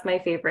 because that's my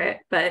favorite,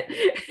 but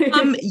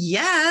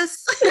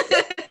yes.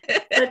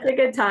 That's a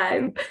good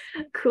time.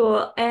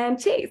 Cool. And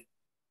Chase.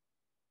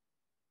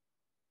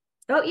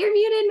 Oh, you're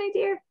muted, my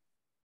dear.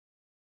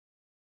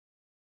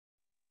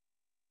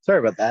 Sorry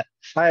about that.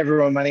 Hi,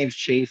 everyone. My name is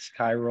Chase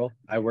Kyrell.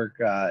 I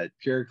work at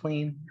Pure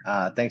Clean.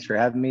 Thanks for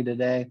having me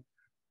today.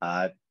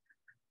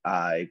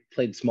 I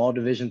played small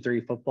Division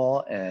III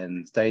football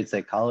and studied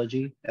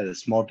psychology at a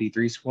small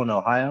D3 school in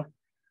Ohio,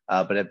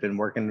 but I've been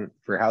working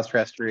for house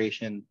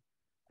restoration,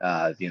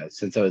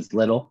 since I was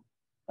little.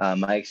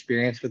 My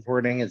experience with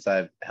hoarding is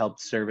I've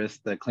helped service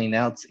the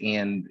cleanouts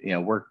and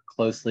work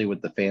closely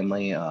with the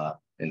family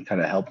and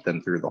kind of help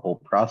them through the whole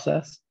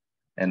process.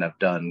 And I've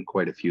done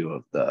quite a few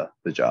of the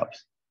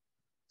jobs.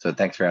 So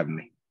thanks for having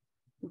me.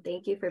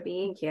 Thank you for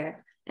being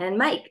here. And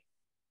Mike.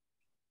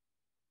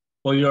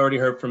 Well, you already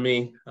heard from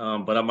me,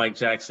 but I'm Mike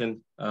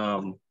Jackson.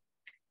 I'm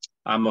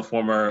a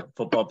former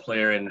football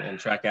player and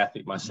track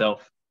athlete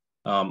myself.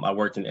 I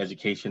worked in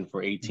education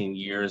for 18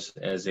 years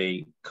as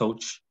a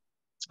coach.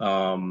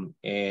 In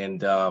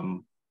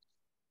terms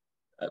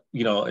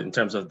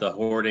of the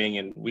hoarding,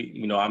 and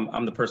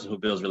I'm the person who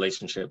builds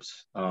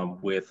relationships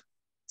with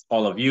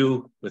all of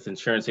you, with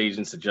insurance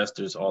agents,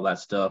 adjusters, all that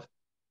stuff.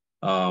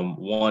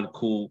 One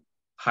cool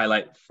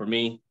highlight for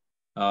me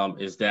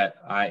is that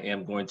I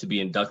am going to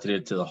be inducted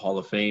into the Hall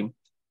of Fame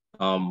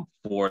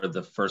for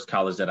the first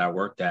college that I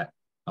worked at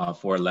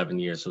for 11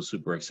 years. So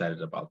super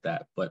excited about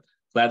that. But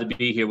glad to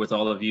be here with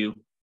all of you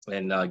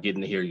and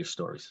getting to hear your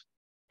stories.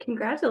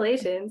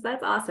 Congratulations.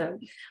 That's awesome.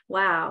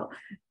 Wow.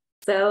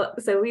 So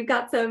we've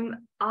got some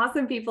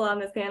awesome people on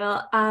this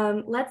panel.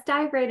 Let's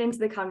dive right into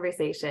the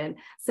conversation.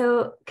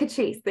 So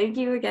Chase, thank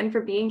you again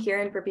for being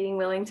here and for being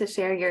willing to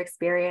share your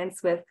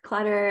experience with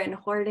clutter and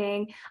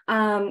hoarding.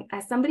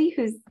 As somebody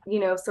who's,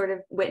 sort of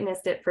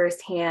witnessed it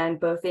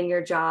firsthand, both in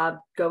your job,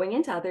 going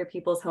into other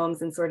people's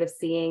homes and sort of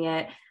seeing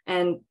it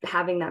and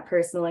having that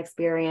personal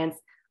experience,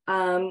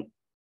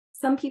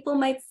 some people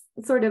might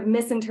sort of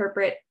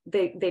misinterpret,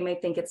 they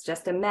might think it's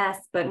just a mess,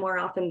 but more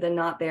often than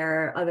not,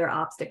 there are other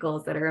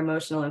obstacles that are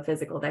emotional and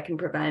physical that can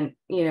prevent,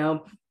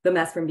 the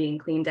mess from being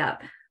cleaned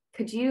up.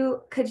 Could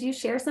you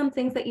share some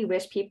things that you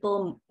wish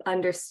people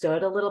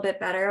understood a little bit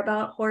better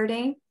about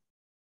hoarding?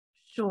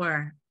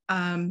 Sure.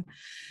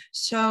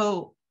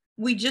 So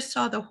we just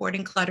saw the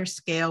hoarding clutter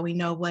scale. We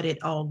know what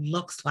it all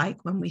looks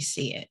like when we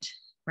see it,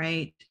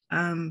 right?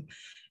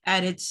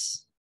 At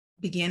its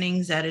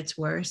beginnings, at its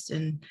worst.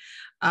 And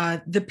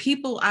the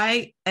people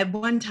at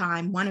one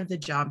time, one of the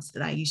jobs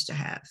that I used to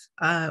have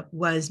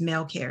was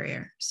mail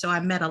carrier. So I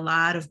met a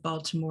lot of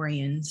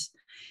Baltimoreans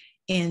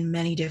in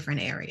many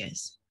different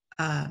areas,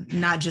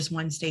 not just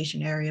one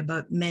station area,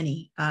 but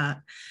many.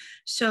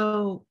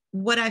 So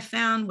what I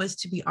found was,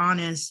 to be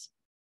honest,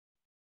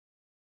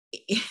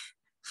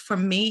 for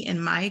me,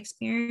 in my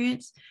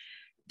experience,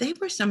 they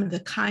were some of the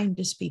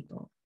kindest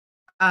people.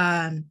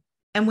 And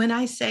when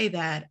I say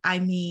that, I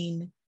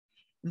mean,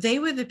 they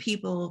were the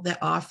people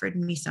that offered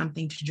me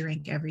something to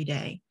drink every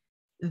day.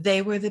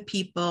 They were the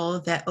people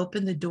that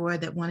opened the door,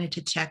 that wanted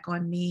to check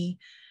on me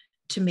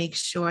to make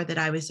sure that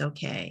I was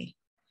okay.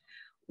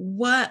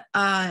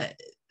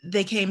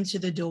 They came to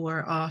the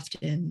door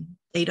often.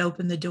 They'd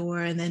open the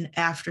door, and then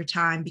after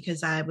time,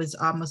 because I was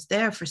almost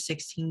there for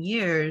 16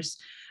 years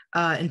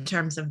in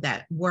terms of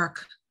that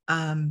work,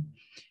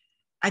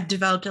 I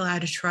developed a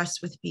lot of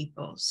trust with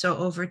people. So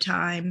over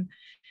time,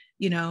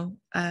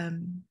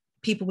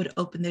 people would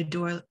open their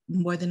door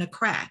more than a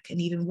crack and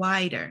even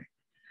wider.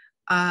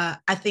 I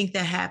think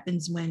that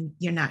happens when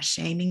you're not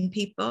shaming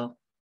people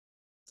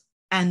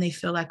and they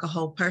feel like a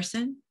whole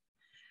person.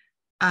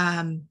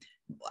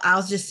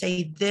 I'll just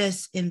say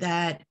this, in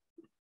that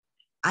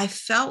I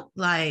felt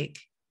like,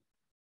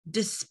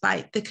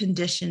 despite the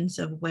conditions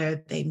of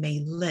where they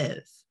may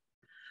live,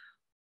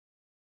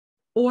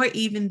 or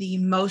even the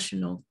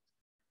emotional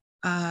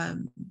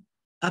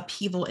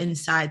upheaval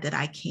inside that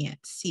I can't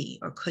see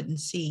or couldn't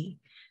see,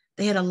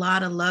 they had a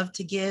lot of love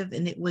to give,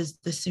 and it was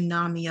the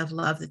tsunami of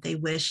love that they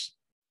wish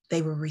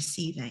they were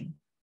receiving,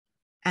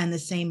 and the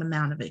same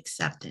amount of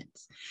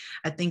acceptance.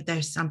 I think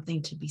there's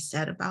something to be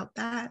said about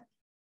that.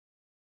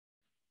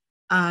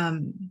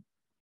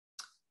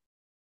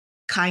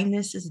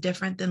 Kindness is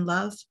different than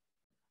love.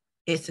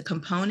 It's a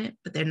component,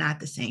 but they're not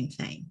the same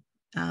thing.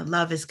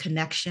 Love is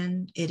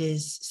connection. It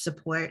is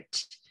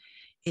support.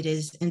 It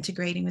is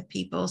integrating with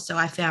people. So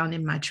I found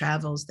in my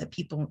travels that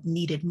people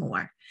needed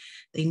more.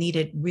 They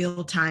needed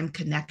real-time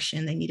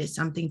connection. They needed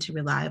something to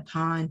rely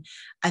upon.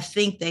 I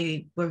think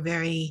they were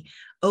very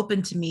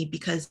open to me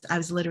because I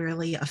was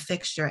literally a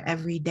fixture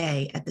every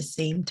day at the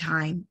same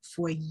time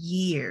for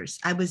years.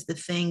 I was the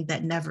thing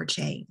that never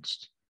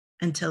changed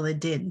until it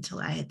did, until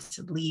I had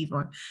to leave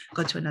or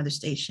go to another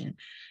station.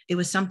 It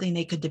was something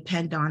they could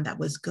depend on that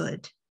was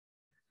good.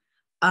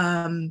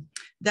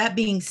 That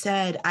being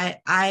said,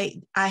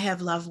 I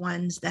have loved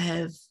ones that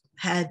have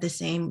had the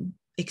same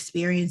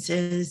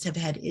experiences, have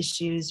had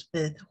issues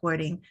with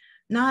hoarding.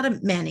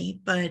 Not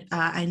many, but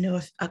I know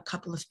a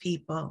couple of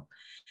people.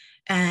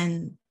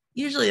 And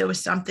usually there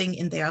was something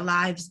in their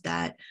lives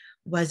that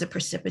was a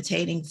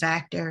precipitating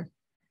factor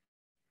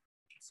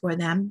for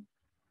them.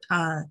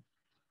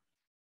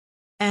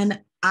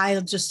 And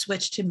I'll just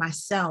switch to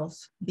myself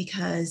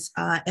because,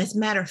 as a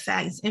matter of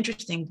fact, it's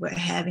interesting. We're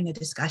having a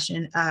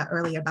discussion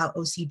earlier about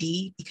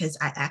OCD because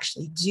I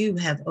actually do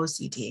have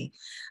OCD.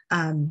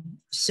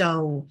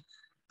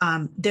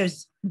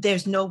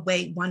 There's no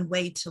one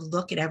way to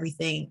look at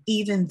everything,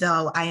 even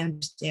though I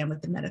understand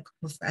what the medical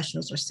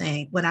professionals are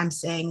saying. What I'm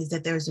saying is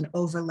that there's an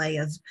overlay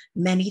of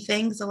many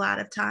things a lot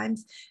of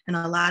times and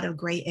a lot of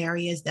gray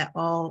areas that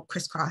all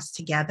crisscross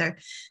together.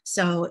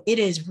 So it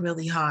is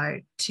really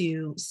hard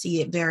to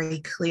see it very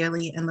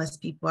clearly unless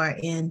people are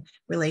in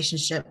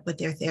relationship with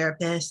their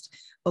therapist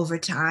over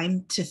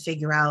time to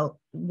figure out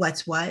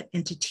what's what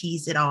and to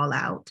tease it all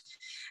out.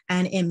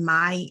 And in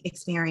my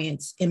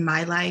experience, in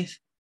my life,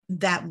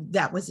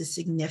 that was a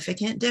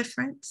significant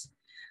difference.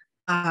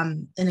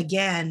 And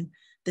again,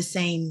 the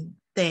same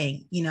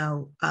thing,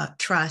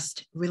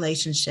 trust,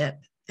 relationship,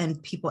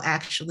 and people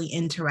actually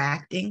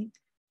interacting.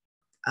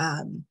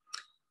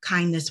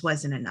 Kindness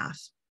wasn't enough,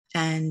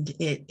 and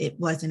it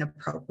wasn't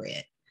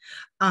appropriate.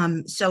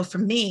 So for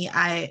me,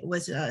 I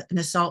was an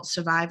assault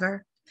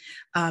survivor.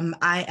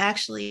 I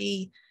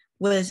actually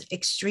was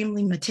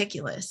extremely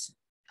meticulous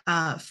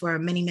for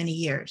many, many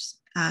years.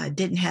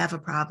 Didn't have a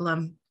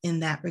problem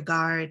in that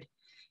regard.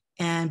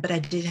 But I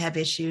did have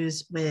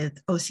issues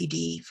with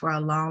OCD for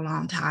a long,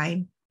 long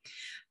time.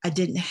 I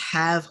didn't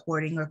have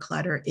hoarding or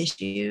clutter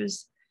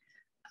issues.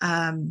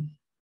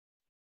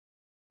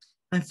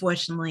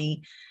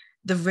 Unfortunately,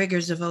 the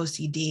rigors of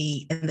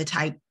OCD and the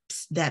type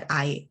grips that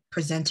I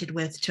presented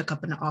with took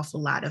up an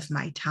awful lot of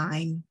my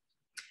time.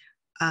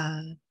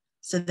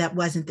 So that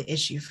wasn't the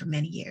issue for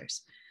many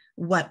years.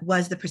 What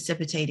was the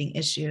precipitating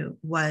issue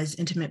was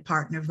intimate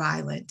partner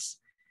violence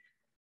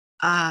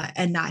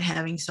and not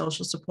having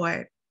social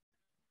support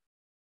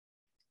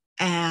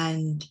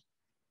and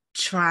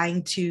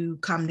trying to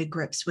come to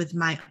grips with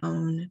my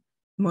own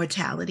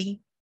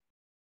mortality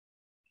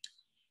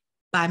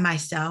by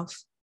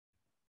myself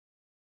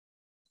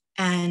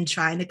and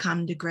trying to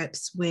come to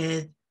grips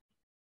with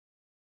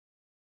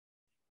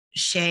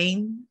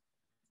shame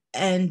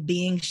and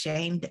being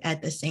shamed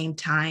at the same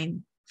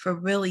time for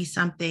really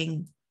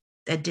something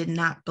that did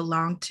not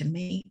belong to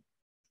me.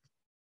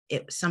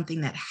 It was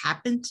something that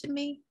happened to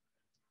me.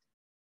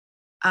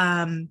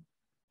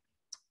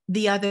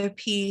 The other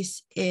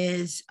piece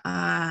is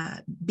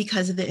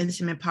because of the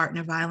intimate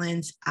partner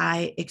violence,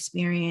 I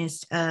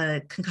experienced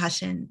a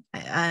concussion.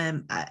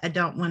 I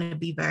don't want to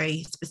be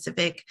very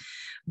specific,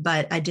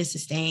 but I did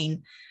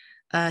sustain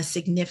a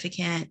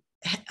significant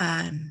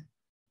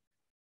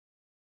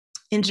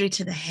injury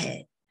to the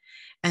head.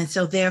 And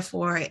so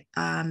therefore,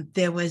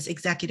 there was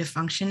executive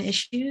function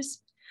issues.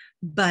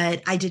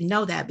 But I didn't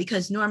know that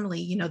because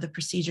normally, you know, the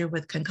procedure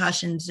with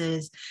concussions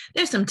is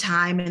there's some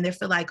time and they're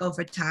for like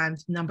over time,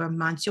 number of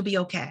months, you'll be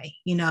okay.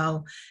 You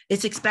know,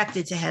 it's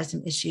expected to have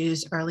some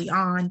issues early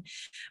on,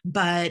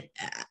 but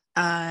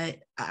I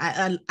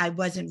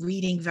wasn't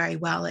reading very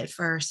well at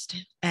first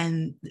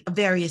and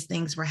various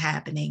things were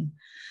happening.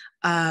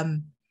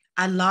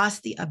 I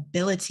lost the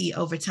ability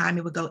over time.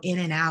 It would go in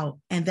and out.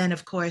 And then,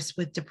 of course,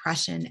 with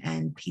depression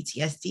and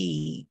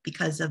PTSD,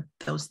 because of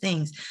those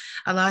things,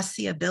 I lost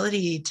the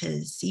ability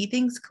to see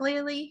things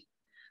clearly.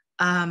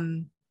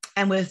 And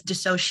with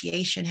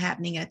dissociation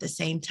happening at the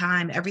same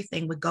time,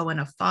 everything would go in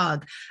a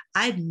fog.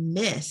 I'd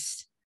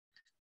miss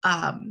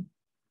that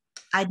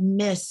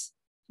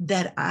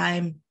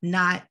I'm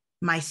not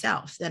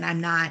myself, that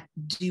I'm not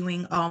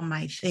doing all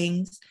my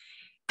things.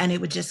 And it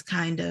would just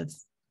kind of,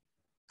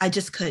 I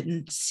just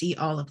couldn't see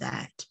all of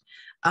that.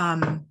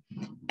 And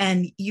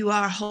you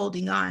are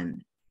holding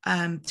on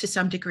to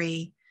some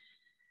degree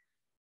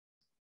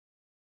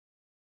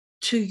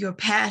to your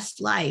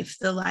past life,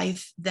 the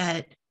life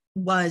that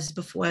was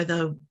before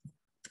the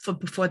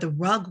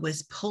rug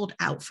was pulled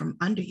out from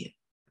under you.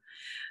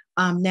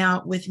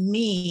 Now with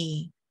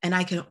me, and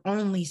I can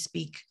only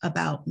speak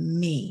about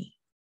me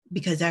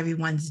because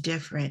everyone's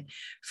different.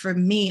 For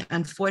me,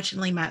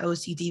 unfortunately, my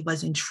OCD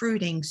was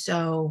intruding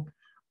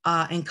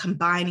and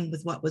combining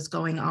with what was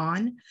going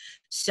on.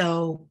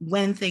 So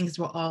when things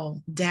were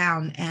all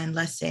down, and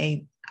let's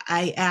say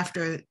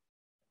after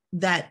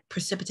that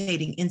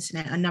precipitating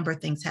incident, a number of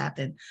things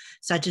happened,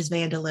 such as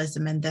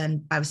vandalism. And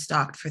then I was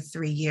stalked for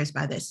 3 years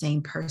by that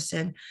same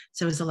person.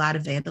 So it was a lot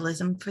of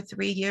vandalism for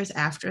 3 years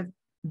after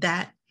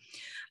that.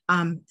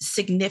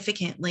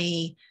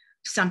 Significantly,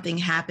 something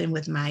happened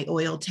with my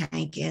oil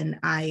tank, and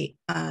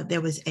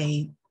there was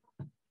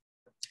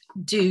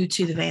due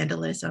to the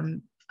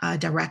vandalism,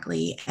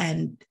 directly,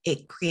 and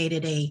it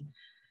created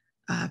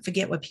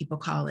forget what people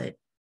call it,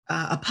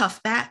 a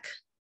puffback,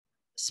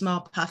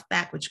 small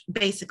puffback, which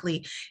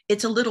basically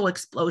it's a little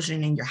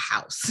explosion in your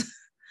house.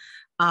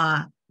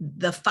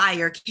 The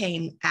fire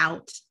came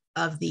out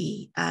of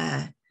the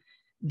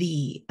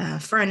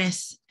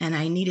furnace, and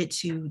I needed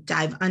to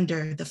dive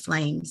under the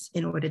flames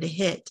in order to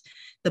hit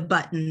the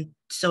button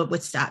so it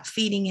would stop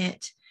feeding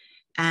it.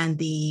 And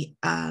the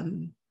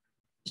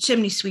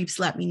chimney sweeps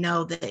let me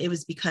know that it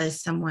was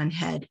because someone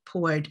had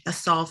poured a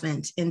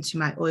solvent into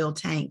my oil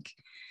tank.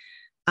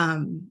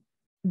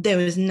 There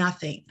was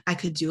nothing I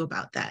could do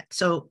about that.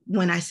 So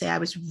when I say I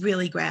was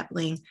really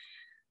grappling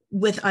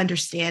with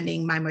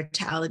understanding my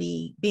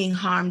mortality, being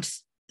harmed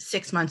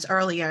 6 months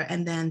earlier,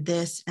 and then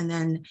this, and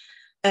then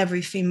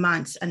every few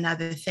months,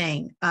 another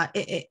thing,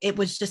 it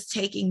was just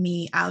taking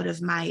me out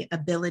of my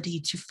ability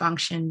to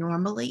function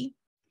normally.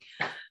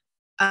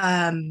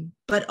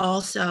 But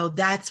also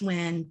that's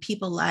when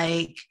people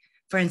like,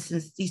 for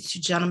instance, these two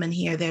gentlemen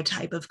here, their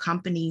type of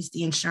companies,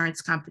 the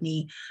insurance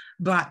company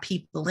brought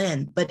people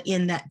in, but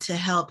in that to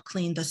help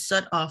clean the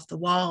soot off the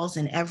walls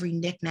and every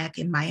knickknack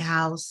in my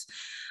house.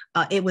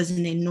 It was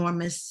an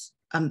enormous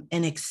and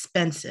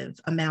expensive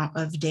amount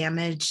of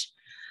damage.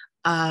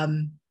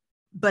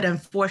 But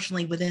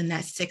unfortunately, within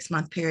that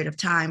 6-month period of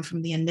time,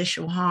 from the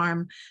initial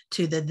harm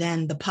to the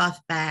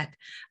puffback,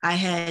 I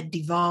had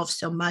devolved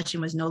so much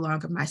and was no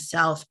longer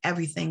myself.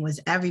 Everything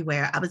was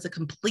everywhere. I was a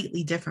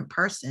completely different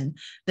person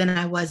than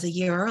I was a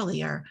year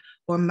earlier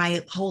or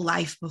my whole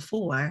life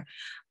before.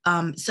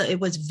 So it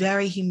was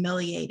very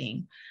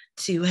humiliating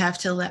to have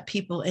to let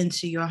people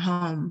into your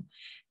home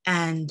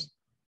and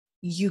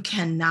you're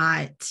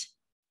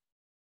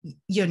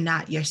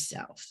not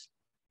yourself.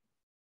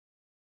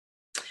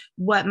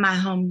 What my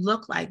home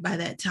looked like by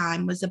that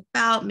time was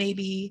about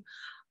maybe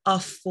a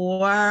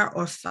 4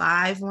 or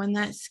 5 on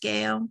that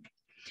scale.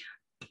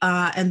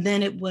 And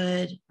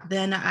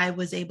then I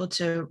was able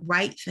to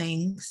write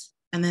things.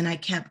 And then I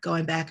kept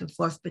going back and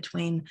forth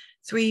between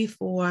 3,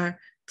 4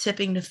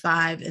 tipping to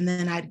 5, and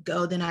then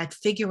I'd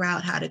figure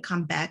out how to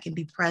come back and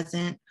be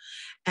present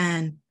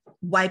and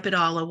wipe it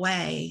all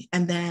away,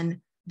 and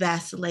then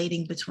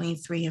vacillating between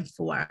 3 and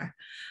 4.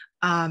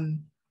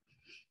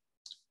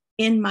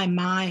 In my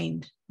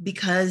mind,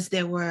 because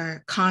there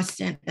were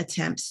constant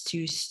attempts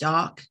to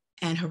stalk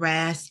and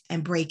harass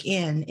and break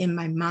in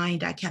my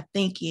mind, I kept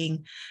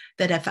thinking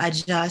that if I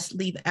just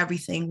leave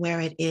everything where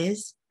it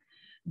is,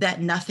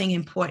 that nothing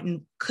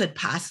important could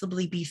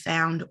possibly be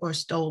found or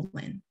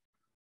stolen.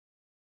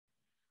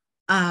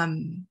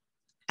 And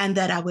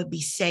that I would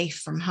be safe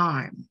from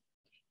harm,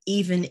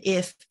 even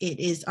if it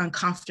is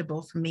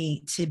uncomfortable for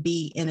me to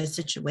be in a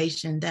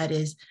situation that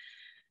is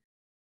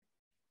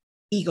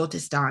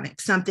egotistonic,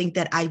 something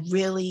that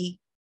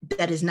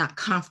that is not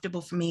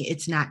comfortable for me.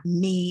 It's not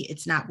me.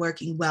 It's not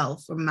working well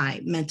for my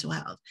mental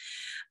health.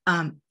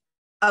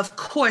 Of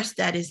course,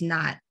 that does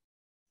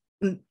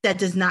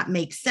not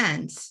make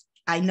sense.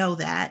 I know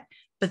that,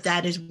 but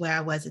that is where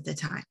I was at the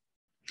time.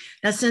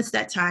 Now, since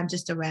that time,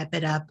 just to wrap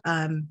it up,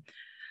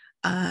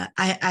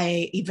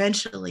 I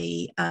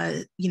eventually,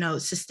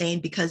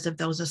 sustained, because of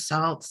those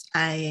assaults,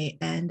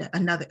 and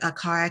a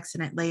car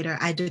accident later,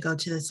 I did go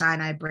to the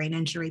Sinai brain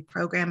injury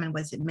program and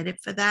was admitted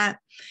for that.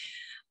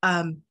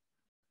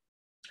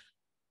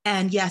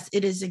 And yes,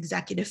 it is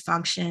executive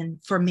function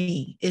for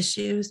me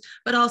issues,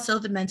 but also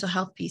the mental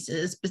health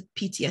pieces,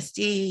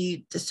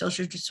 PTSD, the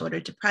social disorder,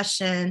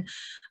 depression.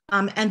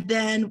 And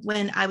then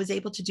when I was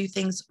able to do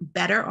things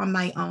better on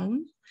my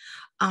own,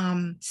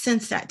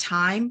 since that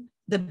time,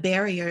 the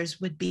barriers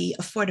would be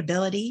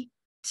affordability,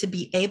 to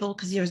be able,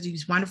 because there's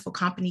these wonderful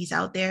companies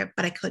out there,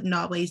 but I couldn't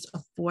always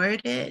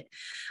afford it.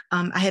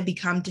 I had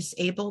become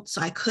disabled,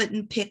 so I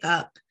couldn't pick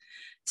up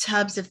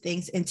tubs of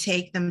things and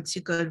take them to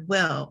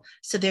Goodwill.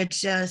 So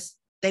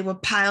they were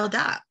piled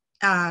up.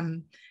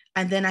 And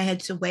then I had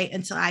to wait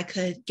until I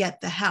could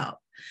get the help.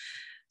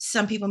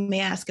 Some people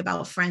may ask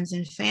about friends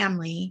and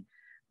family.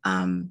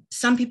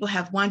 Some people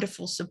have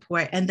wonderful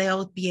support, and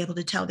they'll be able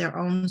to tell their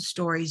own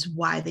stories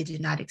why they did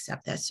not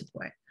accept that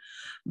support.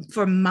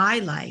 For my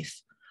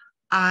life,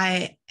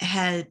 I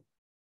had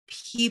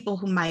people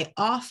who might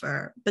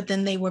offer, but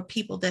then they were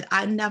people that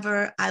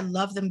I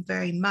love them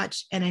very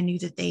much. And I knew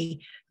that they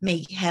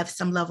may have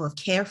some level of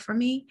care for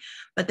me,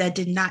 but that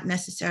did not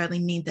necessarily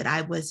mean that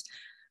I was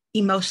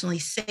emotionally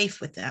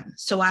safe with them.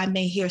 So I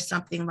may hear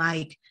something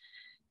like,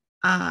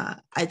 I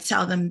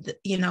tell them,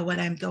 what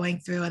I'm going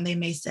through, and they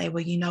may say,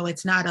 well,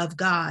 it's not of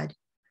God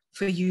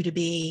for you to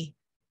be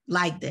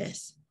like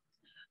this.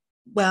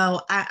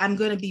 Well, I'm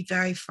going to be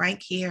very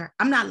frank here.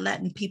 I'm not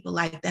letting people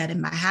like that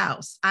in my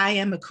house. I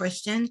am a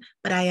Christian,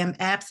 but I am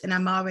absent, and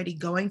I'm already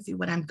going through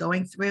what I'm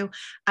going through.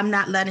 I'm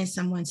not letting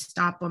someone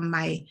stomp on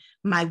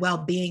my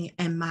well-being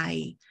and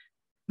my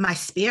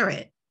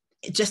spirit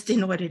just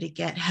in order to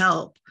get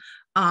help.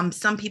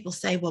 Some people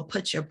say, well,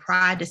 put your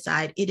pride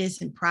aside. It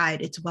isn't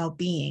pride, it's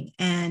well-being.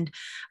 And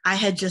I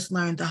had just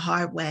learned the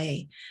hard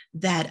way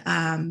that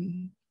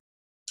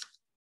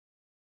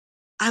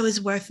I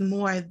was worth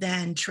more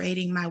than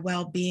trading my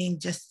well-being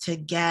just to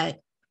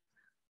get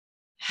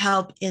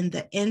help in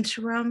the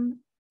interim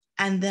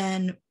and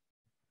then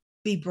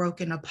be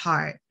broken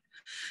apart.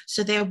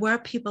 So there were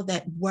people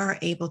that were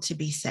able to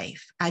be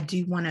safe. I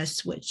do want to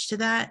switch to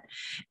that.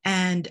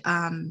 And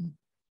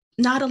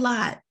not a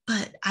lot,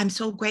 but I'm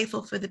so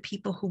grateful for the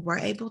people who were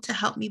able to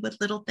help me with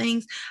little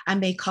things. I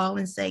may call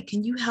and say,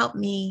 can you help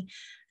me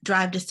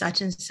drive to such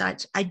and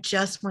such? I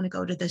just want to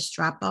go to this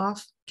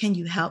drop-off. Can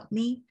you help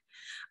me?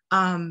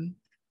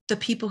 The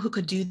people who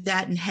could do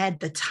that and had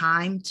the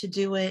time to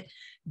do it,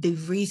 the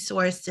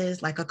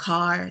resources like a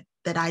car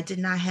that I did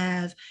not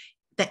have,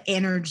 the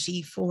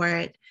energy for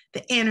it,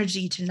 the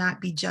energy to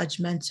not be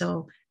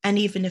judgmental, and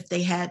even if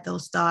they had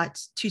those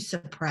thoughts, to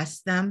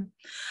suppress them.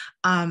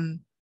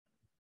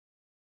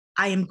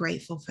 I am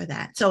grateful for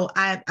that. So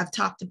I've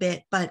talked a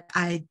bit, but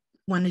I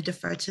want to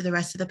defer to the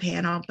rest of the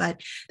panel,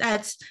 but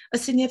that's a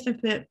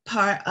significant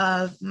part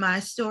of my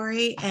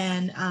story.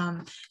 And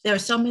there are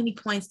so many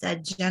points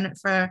that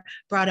Jennifer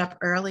brought up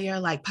earlier,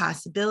 like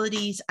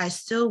possibilities. I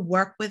still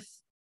work with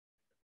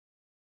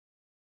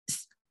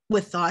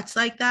thoughts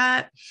like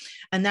that.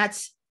 And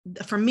that's,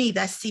 for me,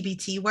 that's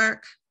CBT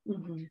work.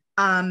 Mm-hmm.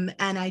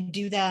 And I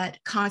do that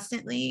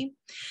constantly.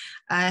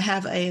 I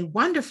have a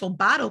wonderful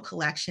bottle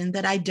collection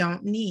that I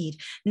don't need.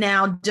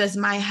 Now, does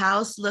my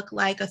house look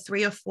like a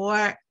 3 or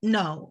 4?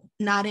 No,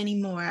 not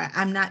anymore.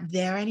 I'm not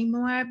there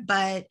anymore,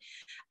 but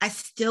I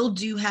still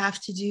do have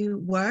to do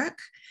work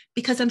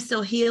because I'm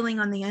still healing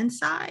on the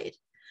inside.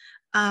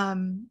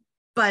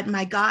 But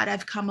my God,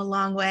 I've come a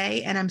long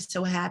way, and I'm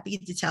so happy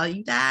to tell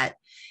you that.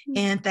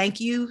 And thank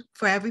you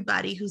for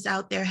everybody who's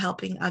out there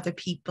helping other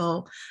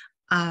people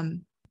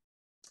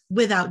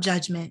without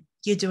judgment.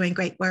 You're doing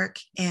great work,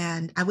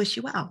 and I wish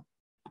you well.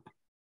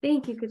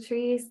 Thank you,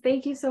 Catrice.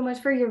 Thank you so much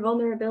for your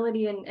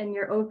vulnerability and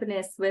your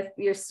openness with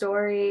your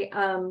story.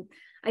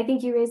 I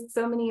think you raised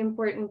so many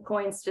important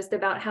points just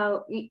about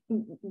how,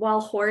 while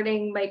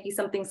hoarding might be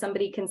something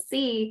somebody can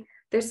see,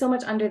 there's so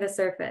much under the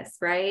surface,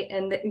 right?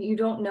 And that you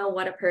don't know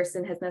what a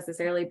person has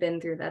necessarily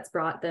been through that's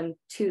brought them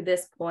to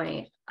this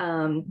point.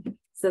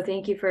 So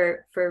thank you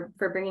for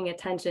bringing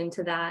attention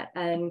to that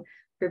and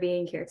for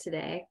being here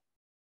today.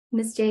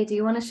 Ms. J, do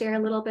you want to share a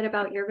little bit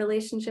about your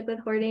relationship with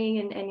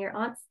hoarding and your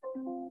aunts?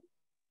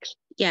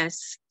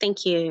 Yes,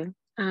 thank you.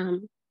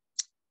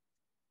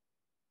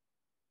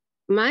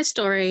 My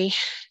story,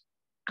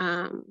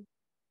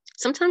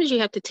 sometimes you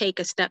have to take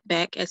a step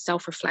back at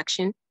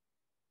self-reflection,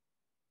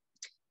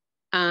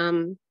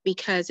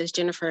 because as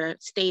Jennifer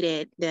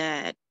stated,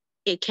 that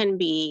it can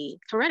be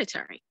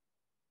hereditary.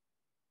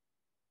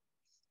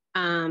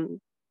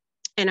 And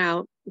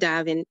I'll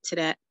dive into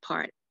that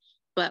part.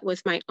 But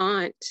with my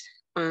aunt,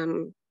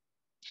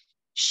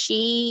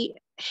 she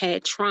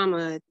had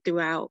trauma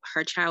throughout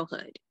her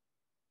childhood.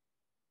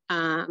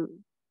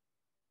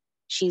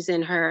 She's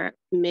in her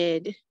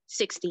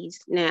mid-60s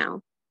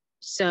now.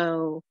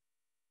 So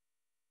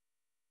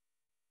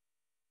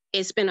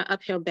it's been an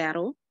uphill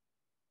battle.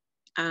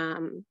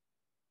 It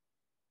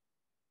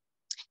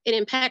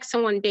impacts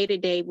someone day to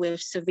day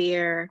with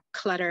severe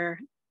clutter,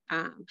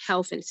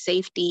 health and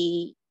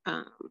safety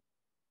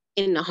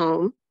in the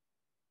home.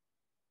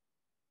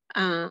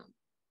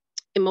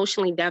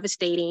 Emotionally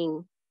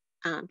devastating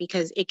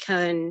because it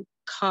can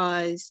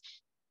cause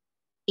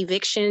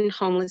eviction,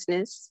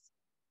 homelessness,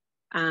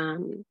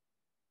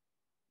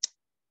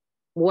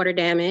 water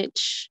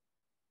damage.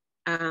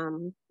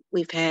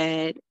 We've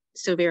had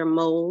severe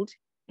mold,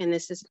 and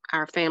this is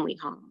our family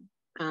home.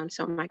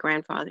 So my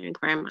grandfather and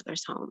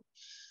grandmother's home.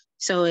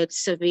 So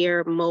it's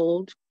severe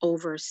mold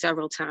over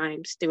several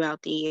times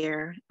throughout the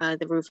year.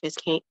 The roof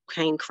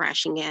came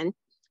crashing in.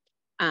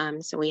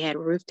 So we had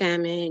roof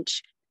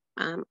damage.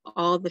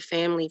 All the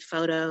family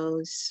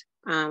photos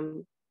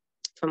from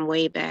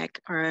way back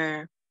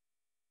are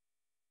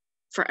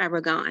forever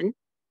gone.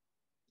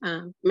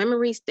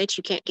 Memories that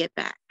you can't get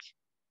back.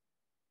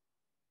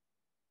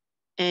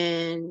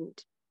 And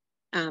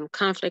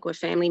conflict with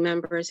family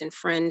members and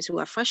friends who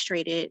are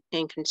frustrated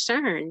and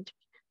concerned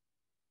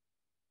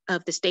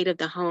of the state of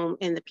the home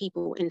and the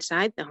people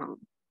inside the home.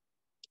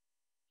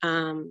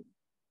 And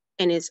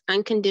it's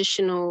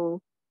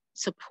unconditional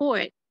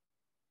support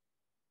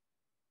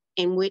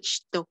in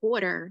which the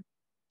hoarder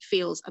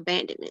feels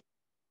abandonment.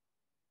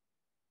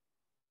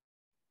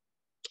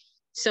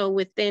 So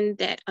within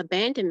that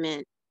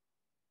abandonment,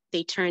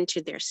 they turn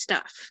to their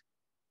stuff.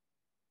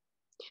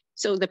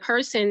 So the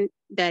person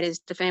that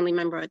is the family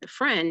member or the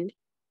friend,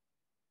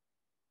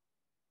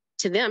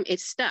 to them,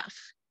 it's stuff.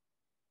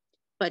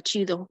 But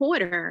to the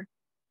hoarder,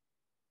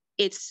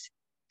 it's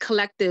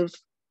collective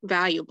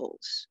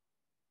valuables.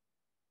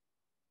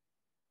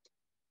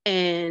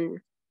 And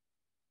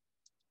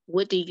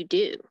what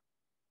do?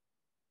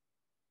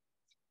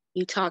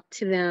 You talk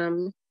to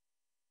them,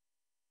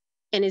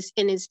 and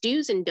it's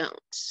do's and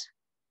don'ts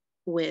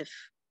with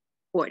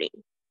hoarding.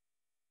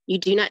 You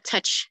do not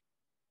touch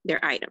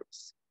their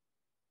items.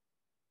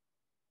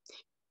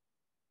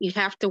 You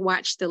have to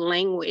watch the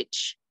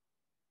language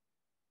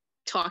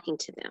talking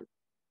to them.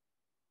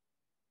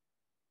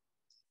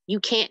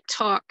 You can't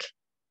talk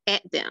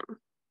at them.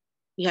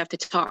 You have to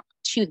talk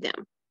to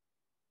them.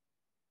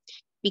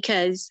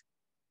 Because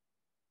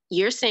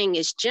you're saying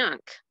it's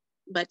junk,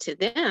 but to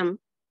them,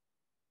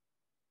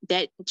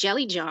 that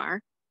jelly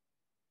jar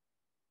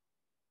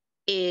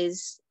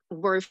is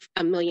worth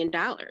 $1 million.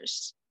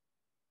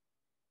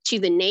 To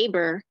the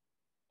neighbor,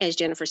 as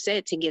Jennifer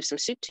said, to give some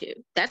soup to,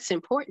 that's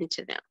important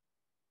to them.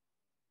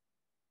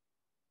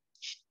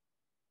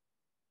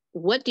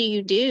 What do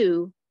you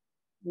do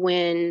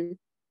when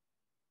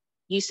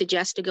you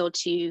suggest to go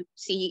to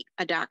see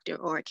a doctor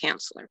or a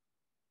counselor?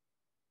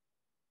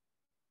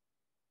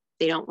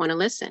 They don't want to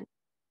listen.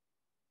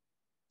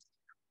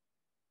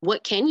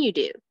 What can you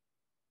do?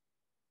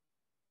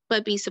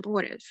 But be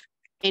supportive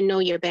and know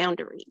your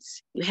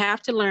boundaries. You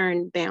have to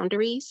learn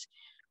boundaries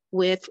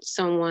with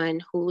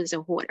someone who is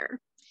a hoarder,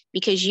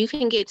 because you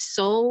can get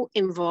so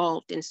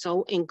involved and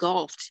so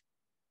engulfed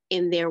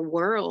in their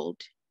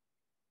world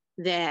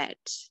that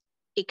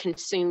it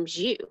consumes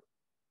you.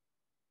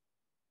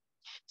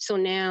 So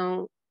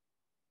now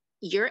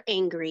you're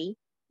angry,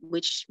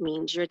 which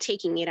means you're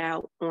taking it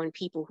out on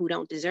people who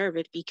don't deserve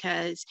it,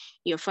 because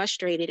you're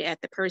frustrated at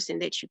the person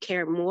that you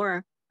care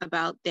more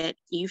about, that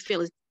you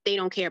feel as they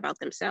don't care about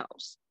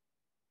themselves.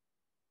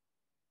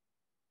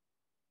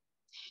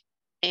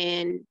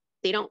 And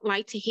they don't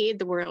like to hear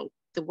the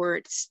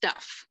word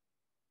stuff.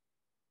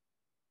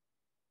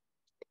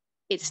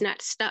 It's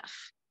not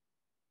stuff.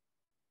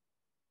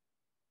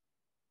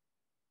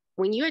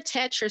 When you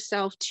attach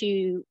yourself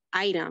to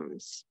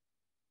items,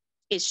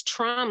 it's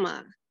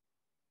trauma.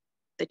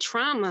 The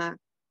trauma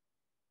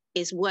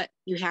is what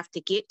you have to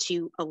get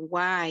to of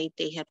why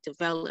they have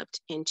developed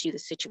into the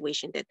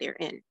situation that they're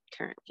in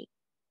currently.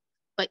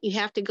 But you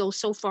have to go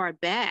so far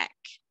back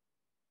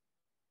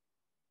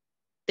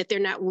that they're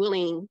not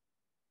willing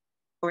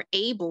or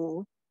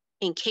able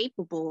and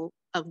capable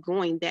of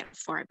going that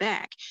far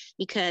back,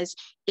 because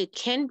it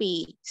can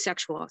be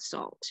sexual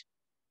assault.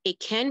 It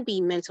can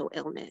be mental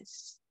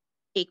illness.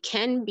 It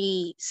can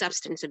be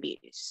substance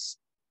abuse.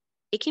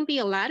 It can be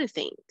a lot of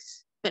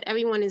things, but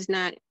everyone is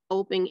not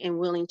open and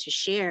willing to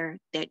share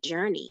that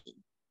journey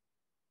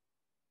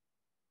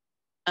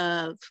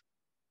of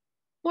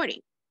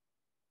hoarding.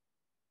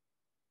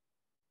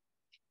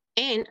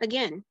 And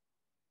again,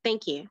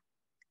 thank you,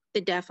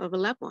 the death of a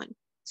loved one.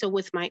 So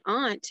with my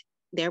aunt,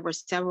 there were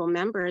several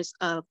members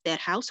of that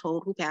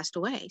household who passed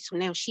away. So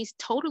now she's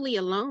totally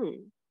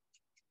alone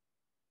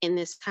in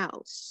this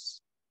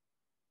house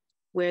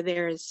where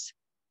there's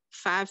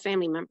 5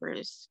 family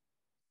members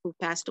who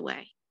passed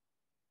away.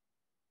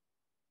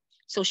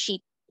 So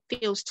she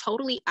feels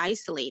totally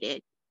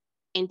isolated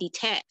and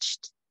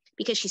detached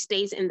because she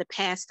stays in the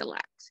past a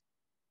lot.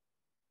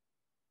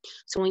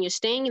 So when you're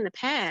staying in the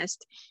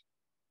past,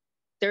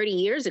 30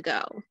 years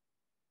ago,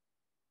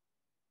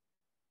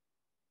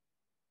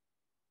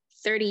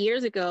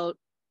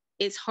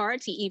 it's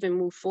hard to even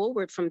move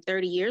forward from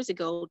 30 years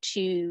ago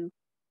to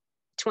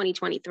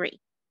 2023.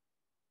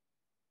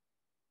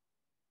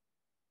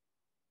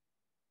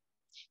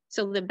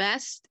 So the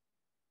best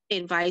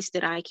advice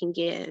that I can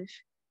give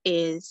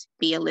is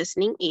be a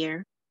listening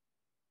ear,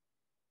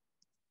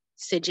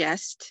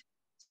 suggest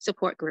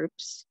support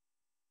groups,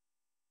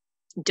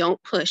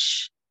 don't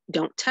push,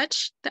 don't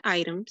touch the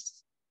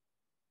items,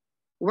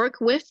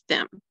 work with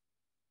them,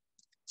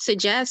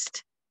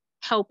 suggest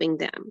helping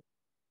them,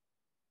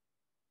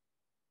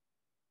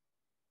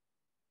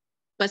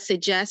 but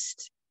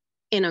suggest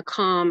in a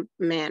calm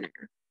manner.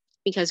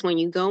 Because when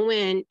you go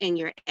in and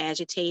you're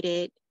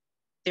agitated,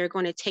 they're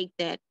going to take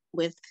that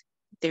with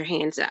their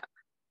hands up.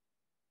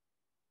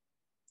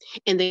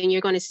 And then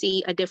you're going to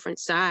see a different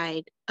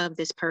side of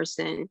this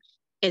person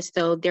as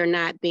though they're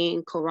not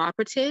being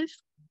cooperative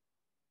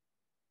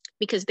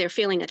because they're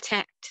feeling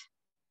attacked.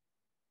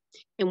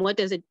 And what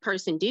does a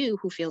person do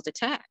who feels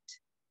attacked?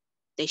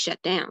 They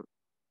shut down.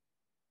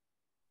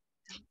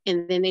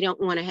 And then they don't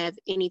want to have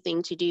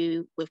anything to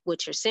do with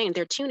what you're saying.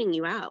 They're tuning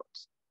you out.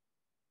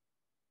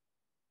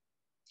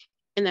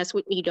 And that's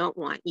what you don't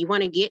want. You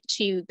want to get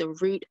to the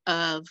root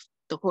of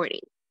the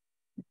hoarding,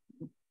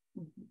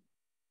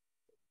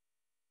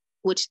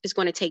 which is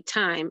going to take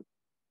time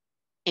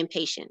and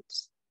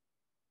patience.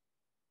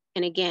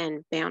 And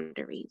again,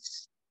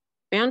 boundaries.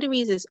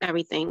 Boundaries is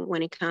everything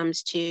when it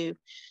comes to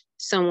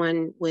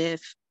someone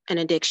with an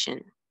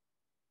addiction,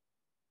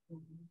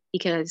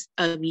 because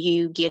of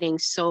you getting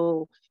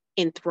so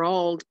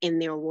enthralled in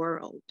their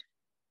world.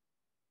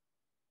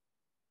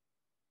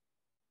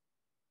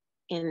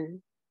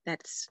 And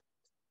that's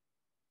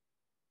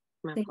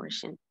my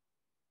portion.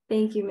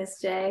 Thank you, Ms.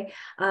 J.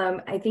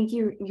 I think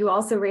you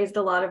also raised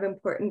a lot of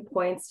important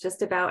points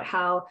just about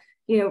how,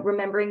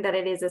 remembering that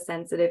it is a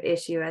sensitive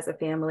issue as a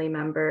family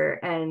member,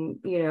 and,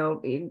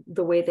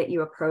 the way that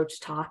you approach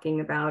talking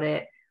about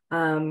it.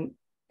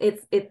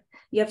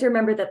 You have to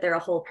remember that they're a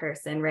whole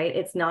person, right?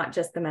 It's not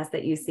just the mess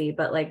that you see,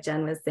 but like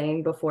Jen was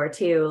saying before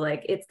too,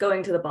 like it's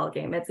going to the ball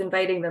game, it's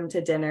inviting them to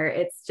dinner,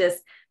 it's just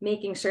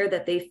making sure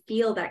that they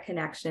feel that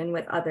connection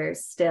with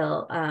others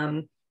still.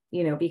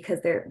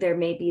 Because there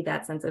may be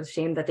that sense of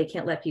shame that they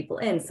can't let people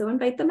in. So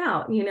invite them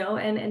out,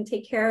 and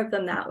take care of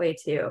them that way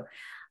too.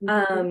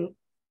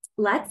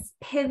 Let's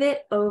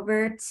pivot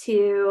over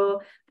to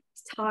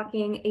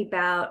talking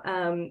about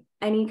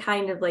any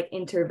kind of like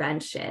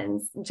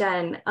interventions.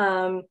 Jen,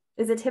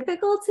 is it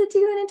typical to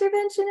do an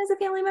intervention as a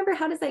family member?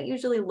 How does that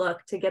usually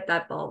look to get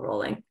that ball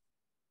rolling?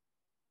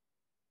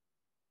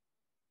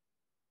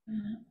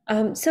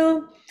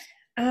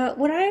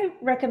 What I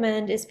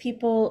recommend is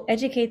people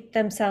educate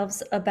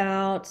themselves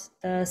about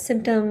the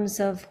symptoms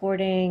of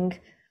hoarding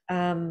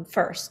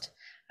first.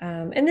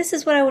 And this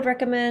is what I would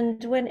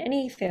recommend when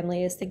any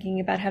family is thinking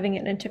about having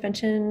an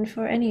intervention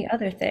for any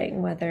other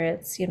thing, whether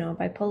it's,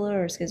 bipolar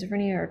or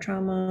schizophrenia or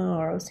trauma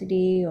or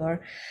OCD,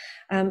 or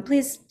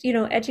please,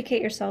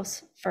 educate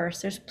yourselves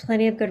first. There's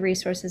plenty of good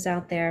resources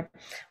out there.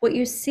 What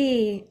you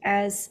see,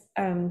 as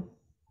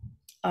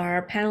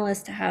our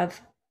panelists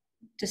have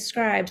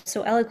described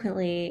so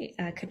eloquently,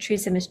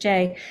 Catrice and Ms.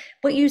 J,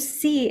 what you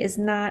see is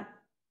not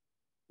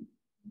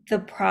the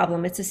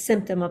problem, it's a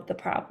symptom of the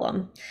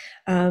problem.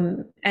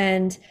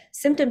 And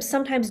symptoms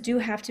sometimes do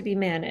have to be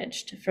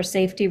managed for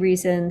safety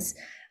reasons.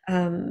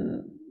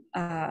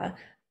 But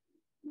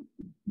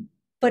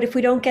if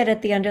we don't get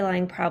at the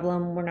underlying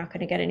problem, we're not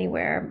going to get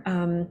anywhere.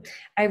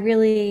 I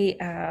really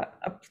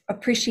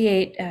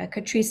appreciate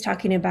Catrice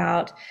talking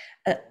about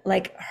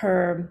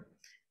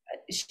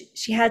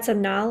she had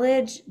some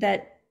knowledge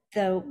that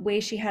the way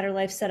she had her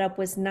life set up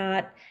was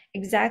not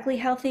exactly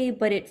healthy,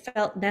 but it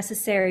felt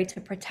necessary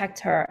to protect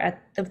her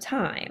at the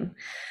time.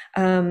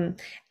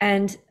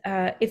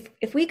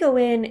 If we go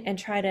in and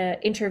try to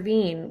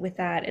intervene with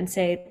that and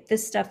say,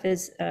 this stuff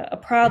is a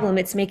problem,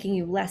 it's making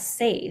you less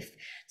safe,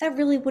 that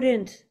really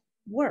wouldn't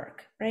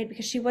work, right?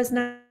 Because she was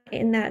not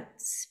in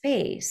that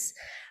space.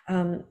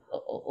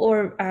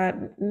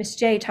 Ms.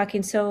 J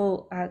talking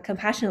so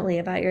compassionately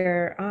about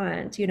your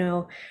aunt,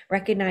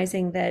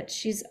 recognizing that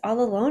she's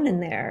all alone in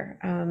there,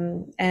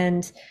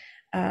 and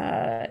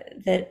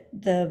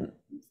that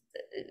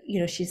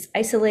she's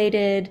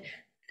isolated.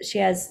 she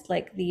has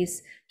like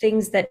these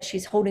things that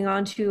she's holding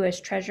on to as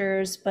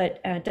treasures,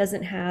 but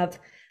doesn't have,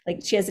 like,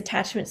 she has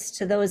attachments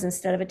to those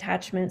instead of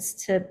attachments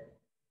to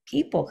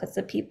people, because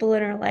the people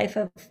in her life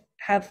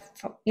have,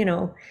 you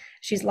know,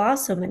 she's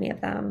lost so many of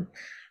them.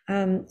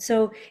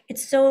 So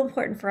it's so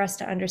important for us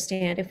to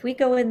understand, if we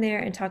go in there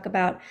and talk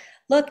about,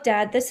 look,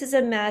 Dad, this is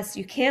a mess.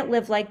 You can't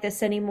live like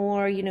this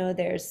anymore. You know,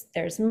 there's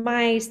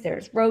mice,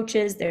 there's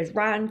roaches, there's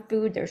rotten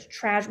food, there's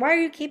trash. Why are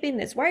you keeping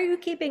this? Why are you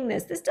keeping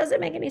this? This doesn't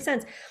make any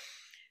sense.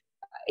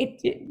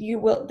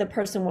 The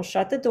person will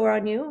shut the door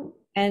on you,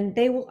 and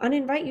they will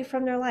uninvite you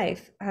from their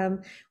life.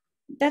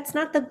 That's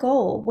not the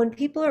goal. When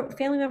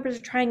family members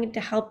are trying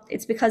to help,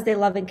 it's because they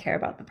love and care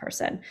about the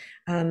person.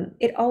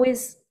 It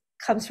always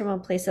comes from a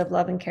place of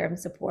love and care and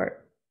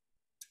support,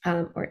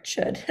 or it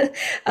should.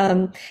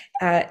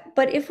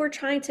 But if we're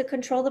trying to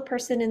control the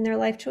person in their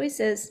life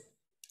choices,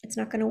 it's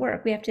not going to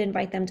work. We have to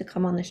invite them to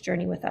come on this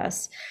journey with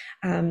us.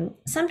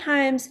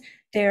 Sometimes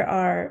there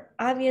are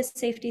obvious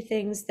safety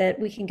things that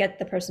we can get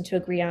the person to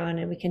agree on,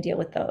 and we can deal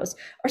with those.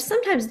 Or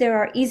sometimes there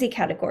are easy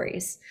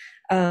categories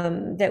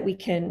that we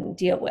can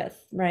deal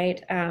with,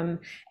 right? And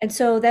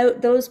so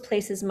those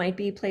places might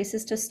be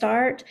places to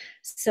start.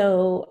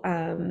 So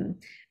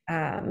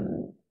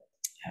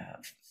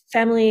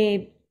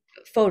family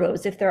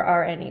photos, if there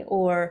are any,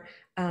 or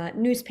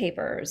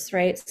newspapers,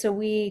 right? So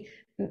we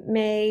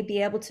may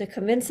be able to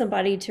convince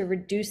somebody to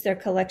reduce their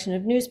collection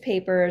of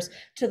newspapers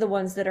to the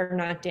ones that are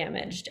not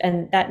damaged.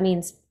 And that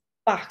means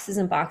boxes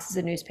and boxes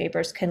of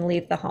newspapers can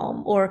leave the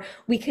home. Or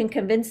we can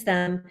convince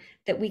them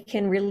that we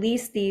can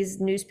release these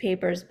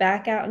newspapers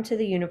back out into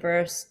the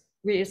universe,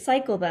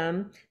 recycle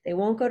them. They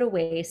won't go to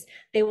waste.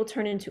 They will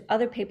turn into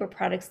other paper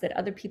products that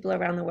other people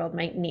around the world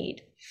might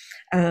need.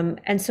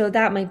 And so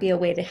that might be a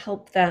way to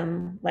help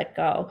them let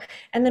go.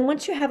 And then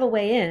once you have a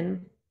way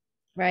in,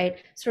 right,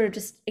 sort of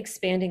just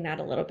expanding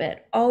that a little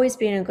bit, always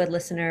being a good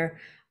listener,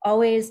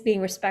 always being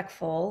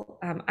respectful.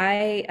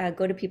 I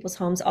go to people's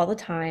homes all the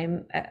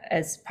time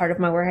as part of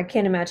my work. I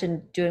can't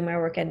imagine doing my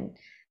work and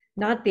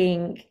not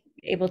being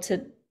able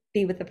to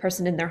be with the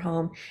person in their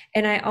home.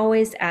 And I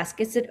always ask,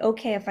 is it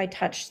okay if I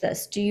touch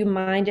this? Do you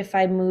mind if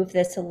I move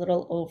this a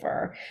little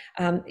over?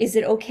 Is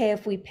it okay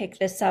if we pick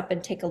this up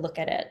and take a look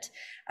at it?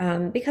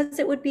 Because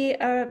it would be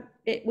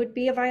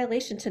a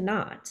violation to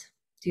not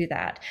do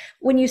that.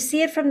 When you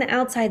see it from the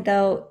outside,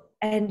 though,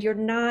 and you're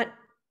not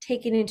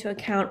taking into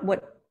account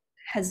what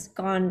has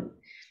gone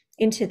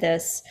into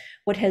this,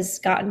 what has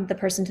gotten the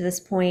person to this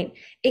point,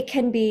 it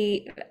can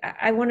be,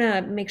 I want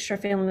to make sure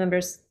family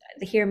members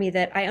hear me,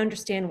 that I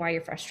understand why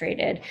you're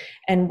frustrated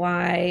and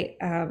why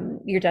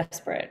you're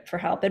desperate for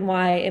help, and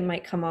why it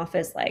might come off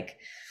as like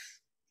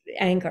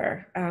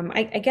anger.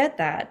 I get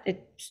that.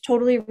 It's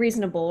totally a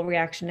reasonable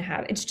reaction to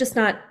have. It's just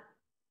not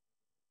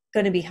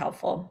going to be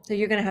helpful. So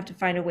you're going to have to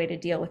find a way to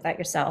deal with that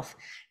yourself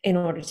in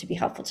order to be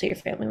helpful to your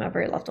family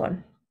member, your loved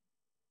one.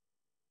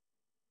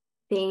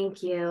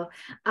 Thank you.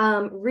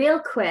 Real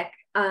quick,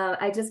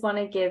 I just want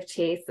to give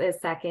Chase a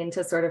second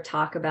to sort of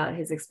talk about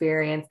his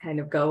experience kind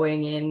of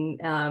going in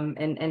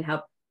and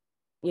how,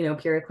 you know,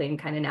 Pure Clean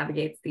kind of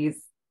navigates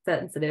these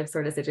sensitive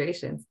sort of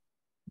situations.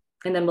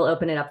 And then we'll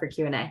open it up for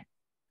Q&A.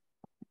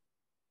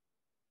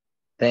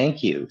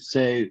 Thank you.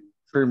 So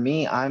for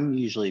me, I'm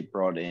usually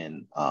brought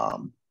in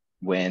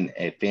when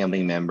a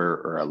family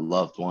member or a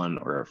loved one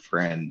or a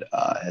friend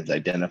has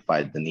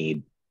identified the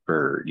need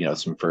for, you know,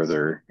 some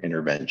further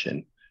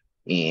intervention.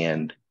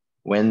 And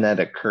when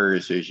that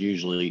occurs, there's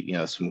usually, you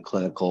know, some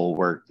clinical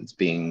work that's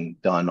being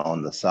done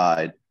on the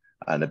side.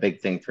 And a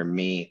big thing for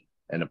me,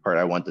 and a part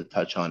I want to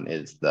touch on,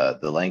 is the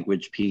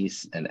language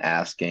piece and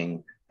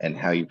asking and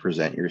how you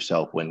present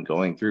yourself when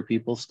going through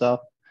people's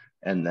stuff.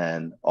 And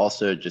then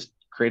also just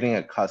creating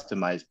a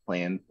customized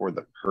plan for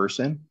the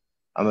person.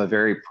 I'm a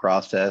very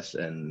process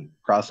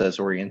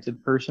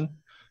oriented person.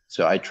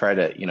 So I try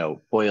to, you know,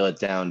 boil it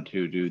down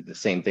to do the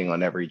same thing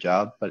on every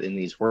job. But in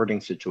these hoarding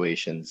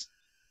situations,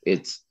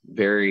 it's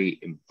very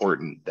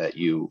important that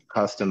you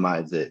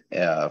customize it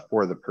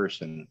for the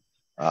person,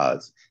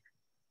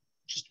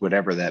 just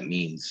whatever that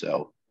means.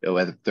 So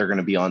whether they're going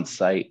to be on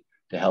site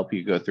to help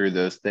you go through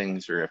those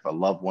things, or if a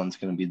loved one's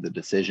going to be the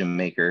decision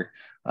maker,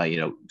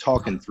 you know,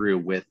 talking through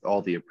with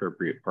all the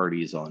appropriate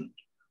parties on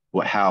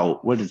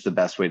what is the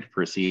best way to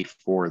proceed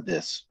for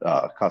this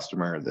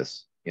customer,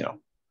 this, you know,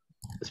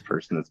 this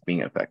person that's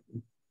being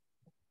affected.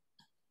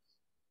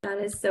 That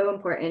is so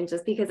important,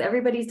 just because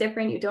everybody's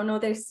different. You don't know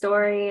their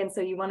story. And so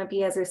you want to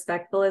be as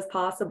respectful as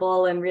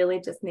possible and really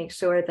just make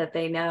sure that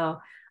they know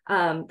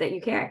that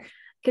you care.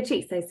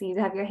 Chase, I see you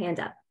have your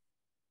hand up.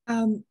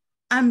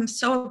 I'm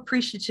so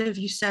appreciative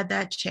you said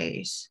that,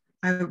 Chase.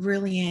 I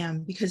really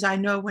am, because I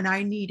know when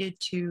I needed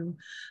to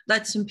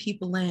let some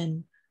people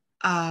in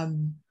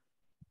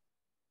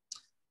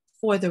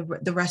for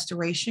the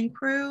restoration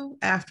crew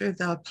after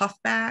the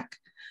puffback,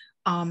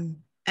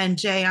 and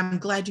Jay, I'm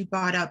glad you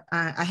brought up,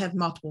 I have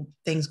multiple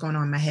things going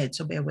on in my head,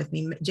 so bear with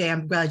me. Jay,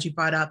 I'm glad you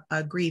brought up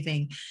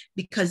grieving,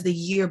 because the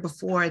year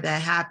before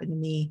that happened to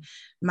me,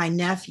 my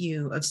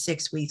nephew of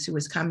 6 weeks, who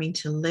was coming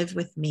to live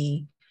with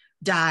me,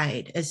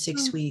 died at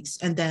 6 weeks.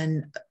 And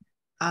then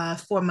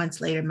 4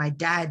 months later, my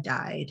dad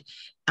died.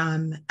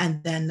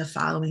 And then the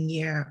following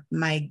year,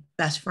 my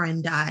best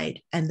friend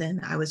died, and then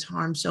I was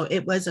harmed. So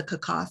it was a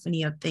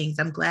cacophony of things.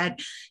 I'm glad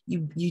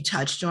you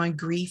touched on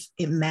grief.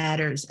 It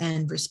matters,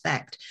 and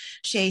respect.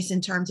 Chase, in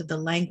terms of the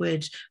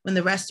language, when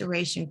the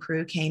restoration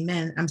crew came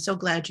in, I'm so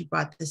glad you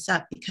brought this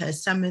up,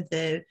 because some of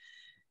the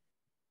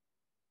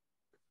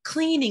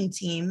cleaning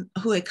team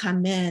who had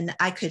come in,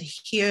 I could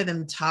hear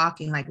them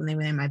talking, like when they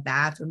were in my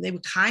bathroom. They were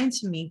kind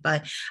to me,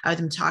 but I heard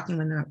them talking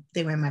when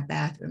they were in my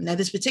bathroom. Now,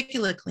 this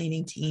particular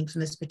cleaning team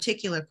from this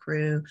particular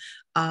crew,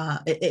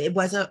 it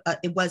was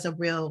a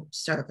real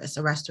service,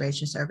 a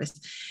restoration service.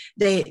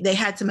 They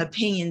had some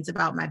opinions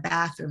about my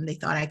bathroom. They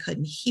thought I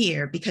couldn't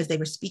hear because they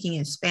were speaking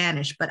in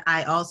Spanish, but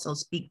I also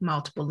speak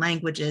multiple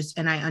languages,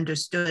 and I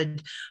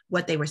understood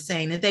what they were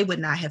saying, and they would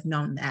not have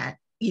known that,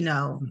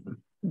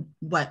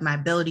 what my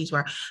abilities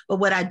were. But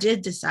what I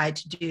did decide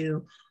to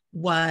do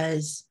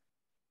was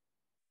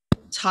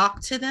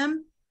talk to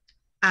them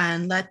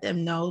and let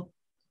them know,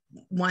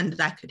 one, that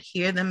I could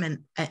hear them, and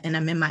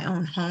I'm in my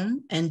own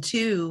home, and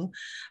two,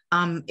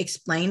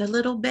 explain a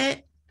little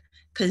bit,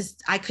 because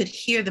I could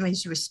hear them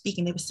as you were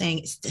speaking. They were saying,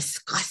 it's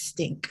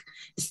disgusting,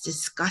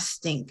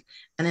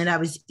 and then I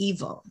was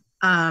evil.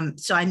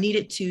 So I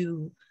needed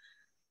to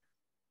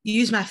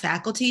use my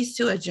faculties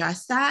to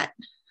address that.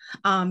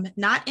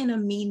 Not in a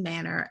mean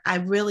manner. I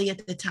really,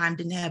 at the time,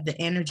 didn't have the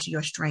energy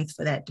or strength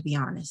for that, to be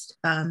honest.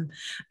 And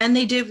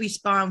they did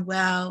respond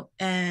well,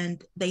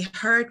 and they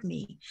heard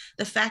me.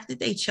 The fact that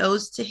they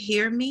chose to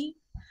hear me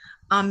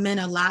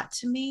meant a lot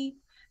to me.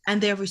 And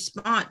their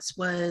response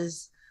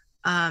was,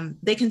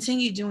 they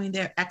continued doing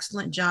their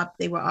excellent job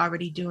they were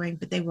already doing,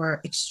 but they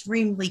were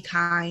extremely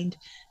kind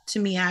to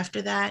me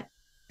after that.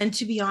 And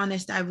to be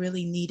honest, I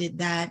really needed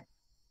that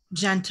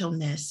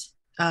gentleness.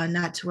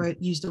 Not to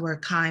use the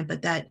word kind,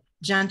 but that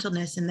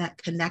gentleness and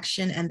that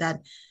connection, and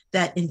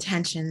that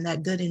intention,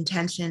 that good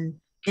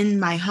intention in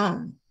my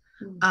home,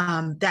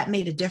 that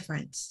made a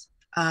difference.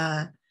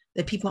 That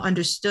people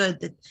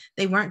understood that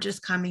they weren't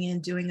just coming in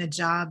doing a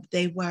job.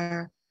 They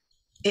were.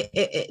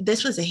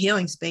 This was a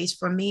healing space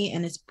for me,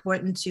 and it's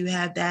important to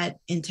have that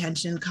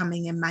intention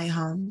coming in my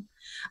home.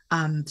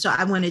 So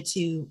I wanted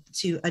to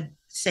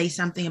say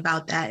something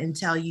about that and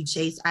tell you,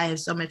 Chase, I have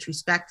so much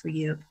respect for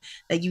you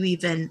that you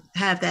even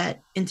have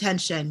that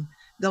intention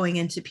going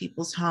into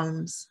people's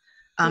homes.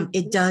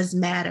 It does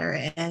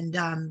matter, and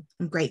I'm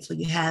grateful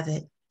you have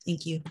it.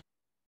 Thank you.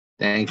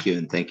 Thank you,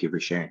 and thank you for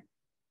sharing.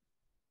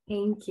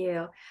 Thank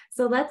you.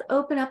 So let's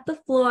open up the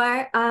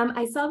floor.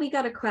 I saw we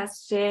got a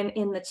question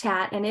in the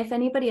chat, and if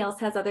anybody else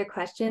has other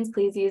questions,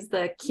 please use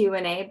the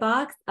Q&A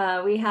box.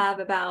 We have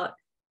about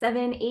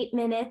 7-8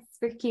 minutes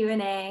for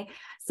Q&A.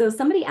 So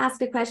somebody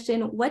asked a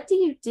question: what do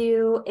you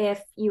do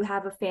if you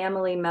have a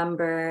family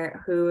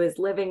member who is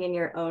living in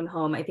your own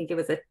home? I think it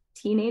was a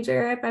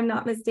teenager, if I'm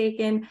not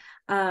mistaken.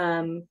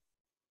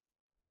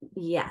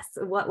 Yes.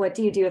 What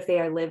do you do if they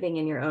are living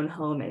in your own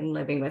home and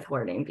living with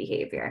hoarding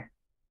behavior?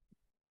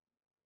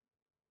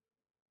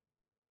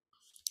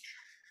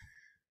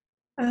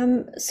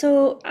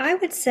 So I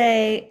would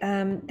say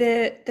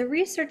the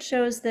research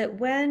shows that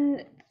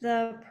when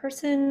the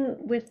person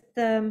with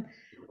the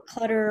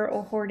clutter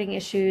or hoarding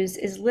issues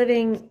is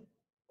living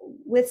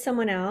with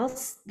someone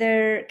else,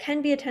 there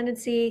can be a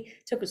tendency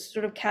to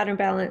sort of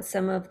counterbalance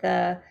some of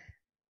the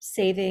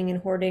saving and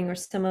hoarding, or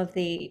some of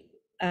the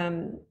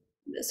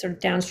sort of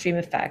downstream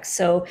effects.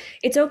 So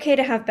it's okay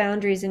to have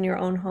boundaries in your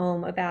own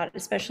home about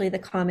especially the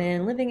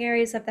common living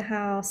areas of the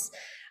house.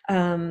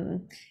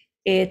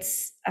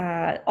 It's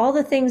all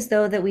the things,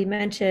 though, that we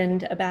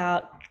mentioned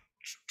about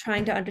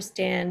trying to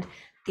understand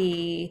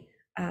the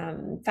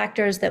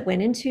factors that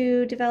went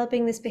into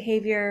developing this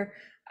behavior,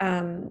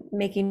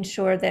 making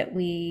sure that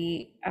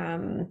we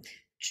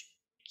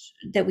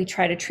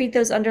try to treat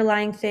those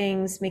underlying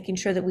things, making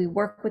sure that we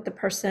work with the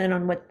person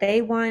on what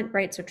they want,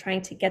 right? So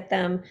trying to get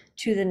them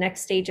to the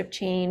next stage of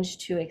change,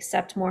 to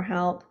accept more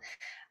help,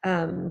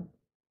 and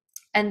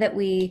that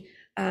we,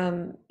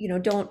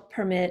 don't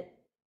permit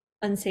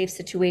unsafe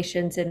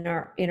situations in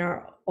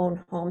our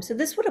own home. So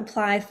this would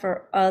apply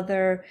for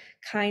other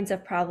kinds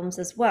of problems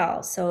as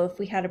well. So if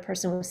we had a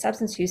person with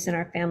substance use in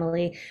our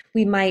family,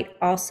 we might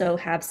also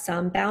have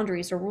some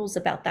boundaries or rules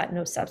about that.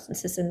 No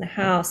substances in the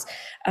house,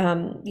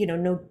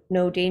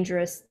 no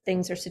dangerous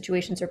things or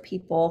situations or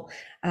people.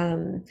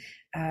 But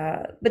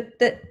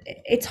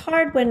it's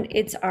hard when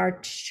it's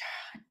our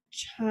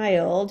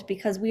child,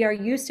 because we are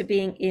used to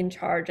being in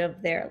charge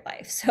of their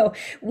life. So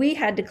we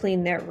had to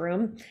clean their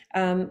room.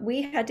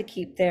 We had to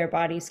keep their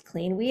bodies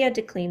clean. We had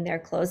to clean their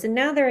clothes. And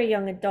now they're a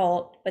young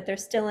adult, but they're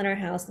still in our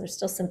house, and there's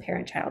still some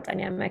parent-child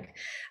dynamic.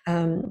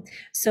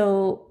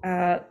 So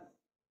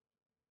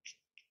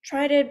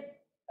try to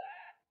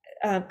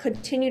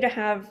continue to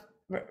have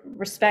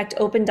respect,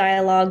 open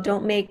dialogue.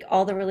 Don't make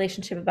all the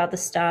relationship about the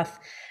stuff.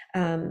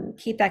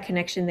 Keep that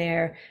connection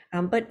there,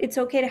 but it's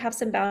okay to have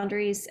some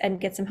boundaries and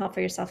get some help for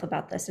yourself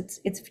about this.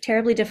 It's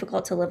terribly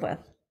difficult to live with.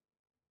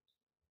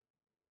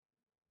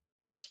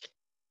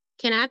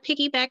 Can I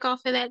piggyback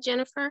off of that,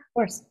 Jennifer? Of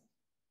course.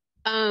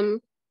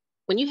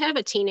 When you have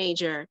a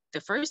teenager,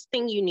 the first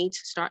thing you need to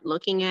start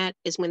looking at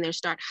is when they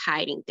start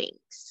hiding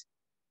things.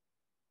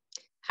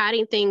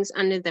 Hiding things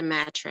under the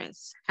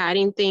mattress,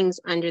 hiding things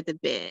under the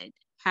bed,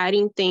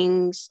 hiding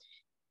things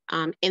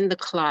in the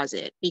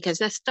closet, because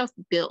that stuff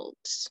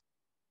builds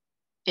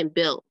and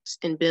builds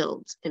and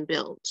builds and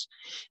builds.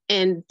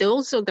 And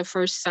those are the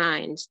first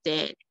signs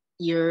that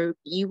you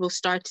will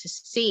start to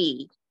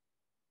see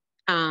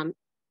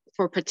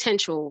for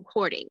potential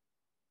hoarding.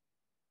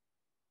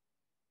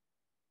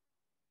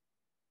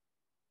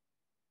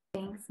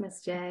 Thanks,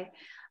 Ms. J.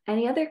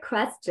 Any other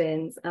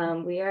questions?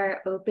 We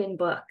are open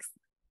books.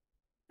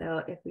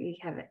 So if we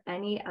have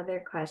any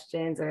other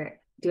questions, or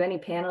do any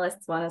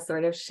panelists want to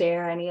sort of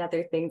share any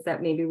other things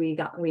that maybe we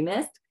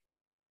missed?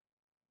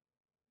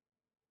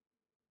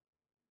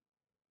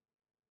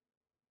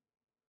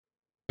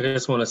 I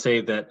just want to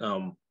say that,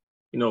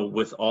 you know,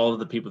 with all of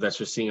the people that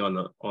you're seeing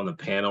on the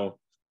panel,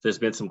 there's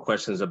been some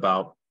questions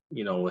about,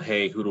 you know,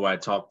 hey, who do I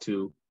talk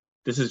to?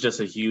 This is just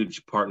a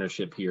huge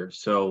partnership here.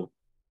 So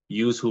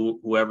use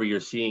whoever you're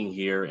seeing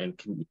here and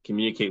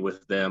communicate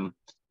with them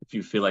if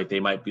you feel like they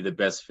might be the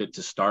best fit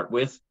to start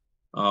with.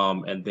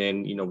 And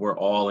then, you know, we're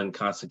all in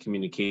constant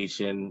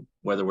communication,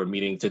 whether we're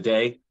meeting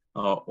today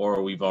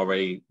or we've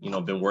already, you know,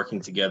 been working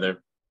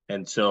together.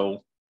 And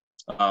so,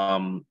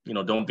 you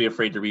know, don't be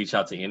afraid to reach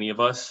out to any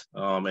of us.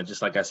 And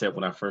just like I said,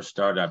 when I first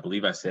started, I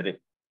believe I said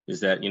it,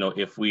 is that, you know,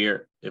 if we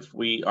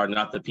are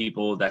not the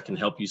people that can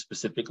help you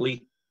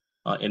specifically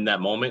in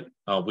that moment,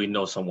 we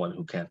know someone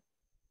who can.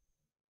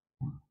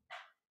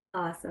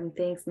 Awesome.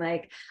 Thanks,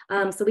 Mike.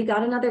 So we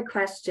got another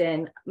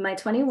question. My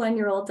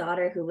 21-year-old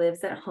daughter who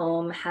lives at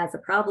home has a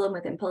problem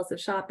with impulsive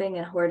shopping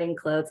and hoarding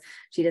clothes.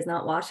 She does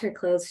not wash her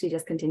clothes. She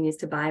just continues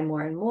to buy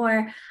more and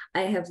more.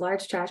 I have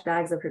large trash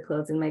bags of her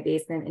clothes in my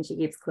basement, and she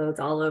keeps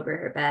clothes all over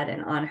her bed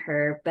and on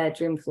her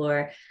bedroom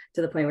floor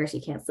to the point where she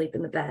can't sleep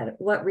in the bed.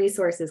 What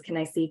resources can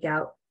I seek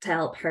out to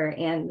help her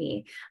and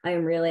me? I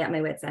am really at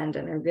my wit's end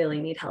and I really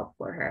need help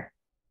for her.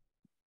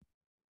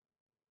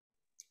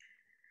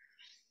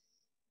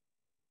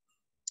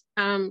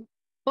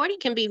 Hoarding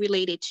can be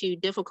related to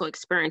difficult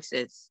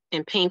experiences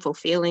and painful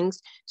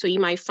feelings. So you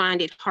might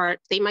find it hard.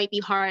 They might be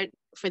hard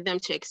for them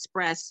to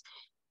express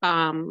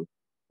a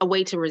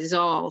way to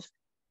resolve.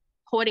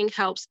 Hoarding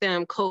helps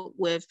them cope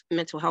with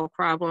mental health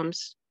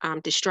problems,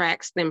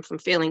 distracts them from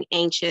feeling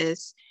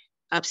anxious,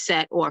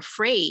 upset, or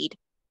afraid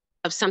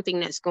of something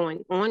that's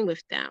going on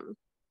with them.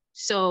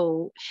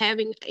 So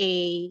having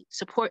a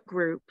support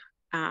group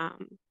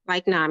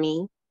like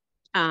NAMI,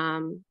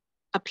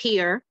 a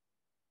peer,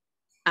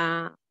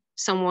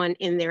 someone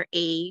in their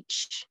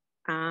age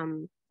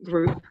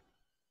group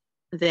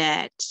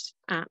that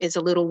is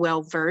a little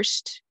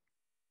well-versed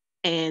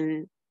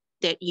and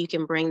that you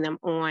can bring them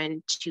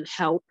on to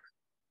help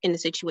in the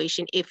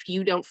situation. If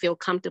you don't feel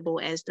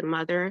comfortable as the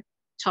mother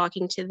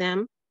talking to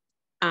them,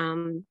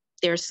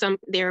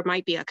 there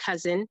might be a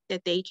cousin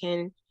that they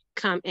can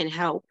come and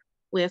help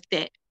with,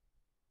 that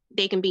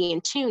they can be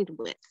in tune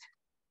with,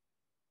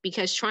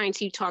 because trying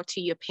to talk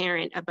to your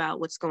parent about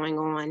what's going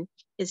on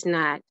is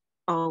not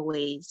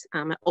always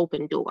an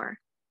open door.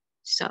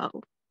 So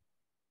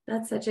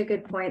that's such a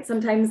good point.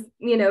 Sometimes,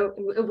 you know,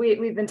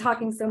 we've been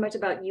talking so much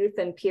about youth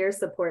and peer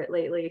support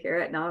lately here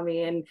at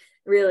NAMI, and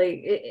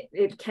really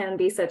it can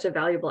be such a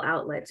valuable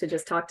outlet to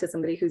just talk to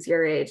somebody who's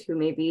your age, who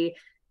maybe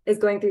is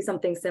going through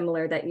something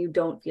similar that you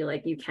don't feel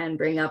like you can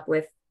bring up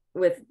with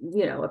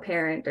you know, a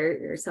parent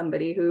or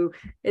somebody who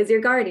is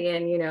your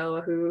guardian, you know,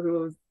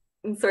 who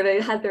sort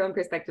of has their own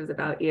perspectives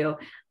about you.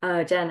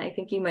 Jen, I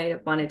think you might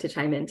have wanted to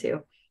chime in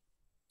too.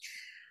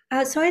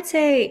 So I'd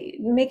say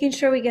making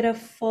sure we get a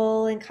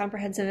full and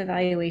comprehensive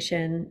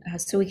evaluation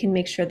so we can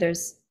make sure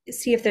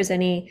see if there's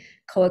any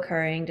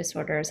co-occurring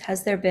disorders.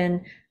 Has there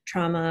been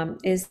trauma?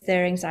 Is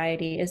there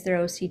anxiety? Is there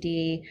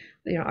OCD?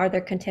 You know, are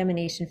there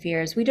contamination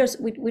fears? We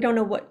don't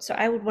know what, so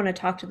I would want to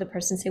talk to the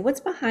person and say,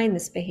 what's behind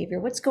this behavior?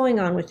 What's going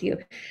on with you?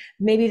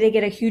 Maybe they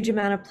get a huge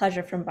amount of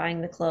pleasure from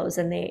buying the clothes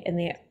and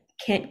they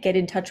can't get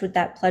in touch with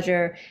that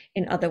pleasure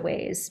in other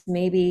ways.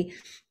 Maybe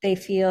they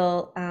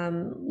feel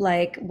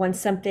like once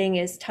something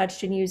is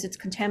touched and used, it's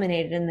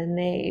contaminated, and then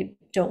they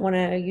don't want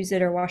to use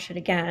it or wash it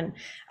again.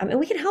 And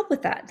we can help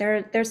with that.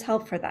 There's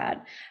help for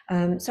that.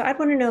 So I'd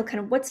want to know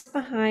kind of what's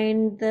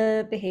behind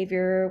the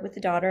behavior with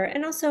the daughter,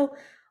 and also,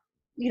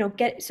 you know,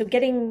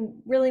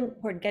 getting really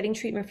important, getting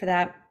treatment for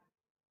that.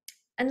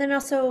 And then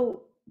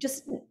also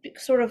just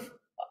sort of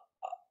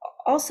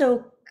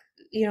also,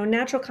 you know,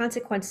 natural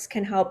consequences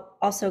can help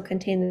also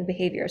contain the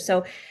behavior.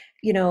 So,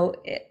 you know,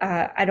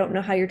 I don't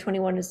know how your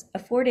 21 is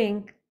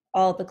affording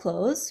all the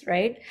clothes,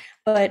 right?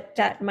 But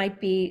that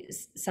might be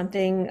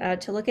something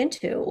to look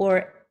into.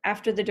 Or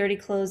after the dirty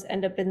clothes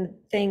end up in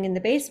the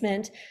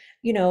basement,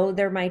 you know,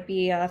 there might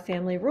be a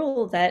family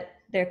rule that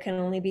there can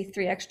only be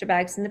 3 extra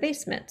bags in the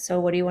basement. So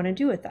what do you want to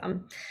do with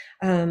them?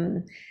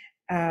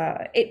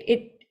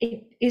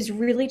 it is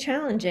really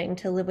challenging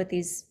to live with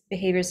these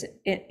behaviors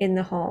in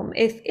the home.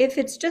 If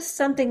it's just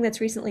something that's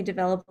recently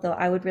developed, though,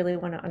 I would really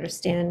want to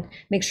understand,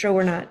 make sure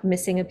we're not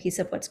missing a piece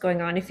of what's going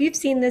on. If you've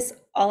seen this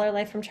all our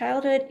life from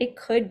childhood, it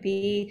could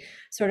be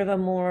sort of a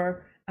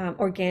more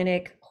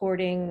organic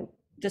hoarding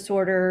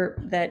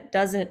disorder that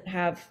doesn't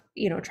have,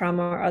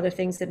 trauma or other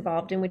things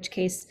involved, in which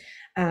case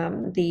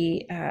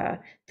the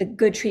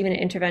good treatment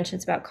and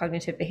interventions about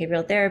cognitive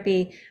behavioral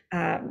therapy,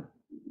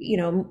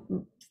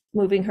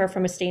 moving her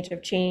from a state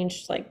of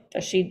change, like,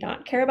 does she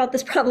not care about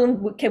this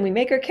problem? Can we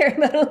make her care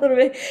about it a little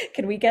bit?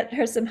 Can we get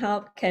her some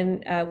help?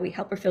 Can we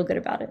help her feel good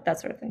about it? That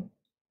sort of thing.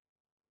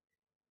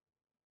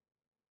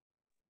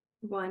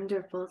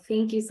 Wonderful.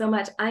 Thank you so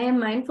much. I am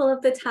mindful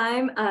of the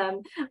time.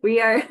 We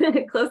are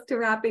close to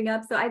wrapping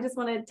up. So I just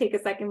want to take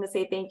a second to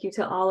say thank you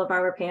to all of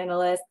our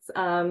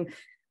panelists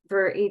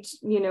for each,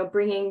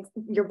 bringing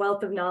your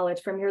wealth of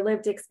knowledge from your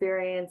lived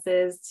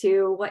experiences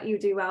to what you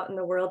do out in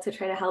the world to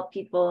try to help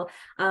people.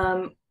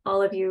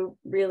 All of you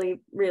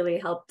really, really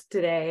helped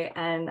today,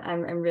 and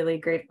I'm really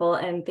grateful.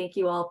 And thank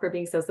you all for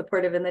being so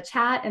supportive in the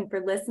chat and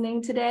for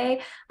listening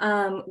today.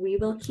 We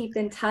will keep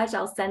in touch.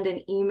 I'll send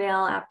an email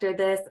after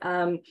this.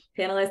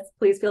 Panelists,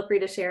 please feel free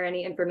to share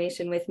any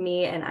information with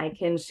me, and I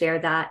can share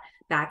that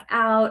back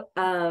out.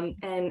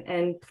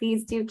 And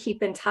please do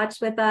keep in touch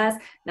with us.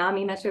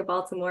 NAMI Metro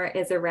Baltimore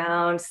is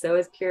around, so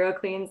is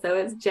PuroClean, so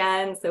is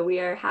Jen. So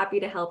we are happy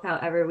to help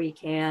however we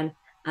can.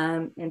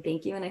 And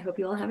thank you, and I hope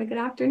you all have a good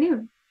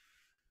afternoon.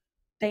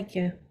 Thank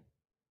you.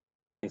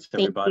 Thanks,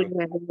 everybody. Thank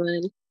you,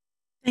 everyone.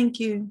 Thank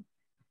you.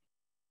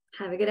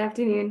 Have a good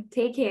afternoon.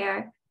 Take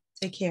care.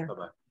 Take care.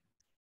 Bye-bye.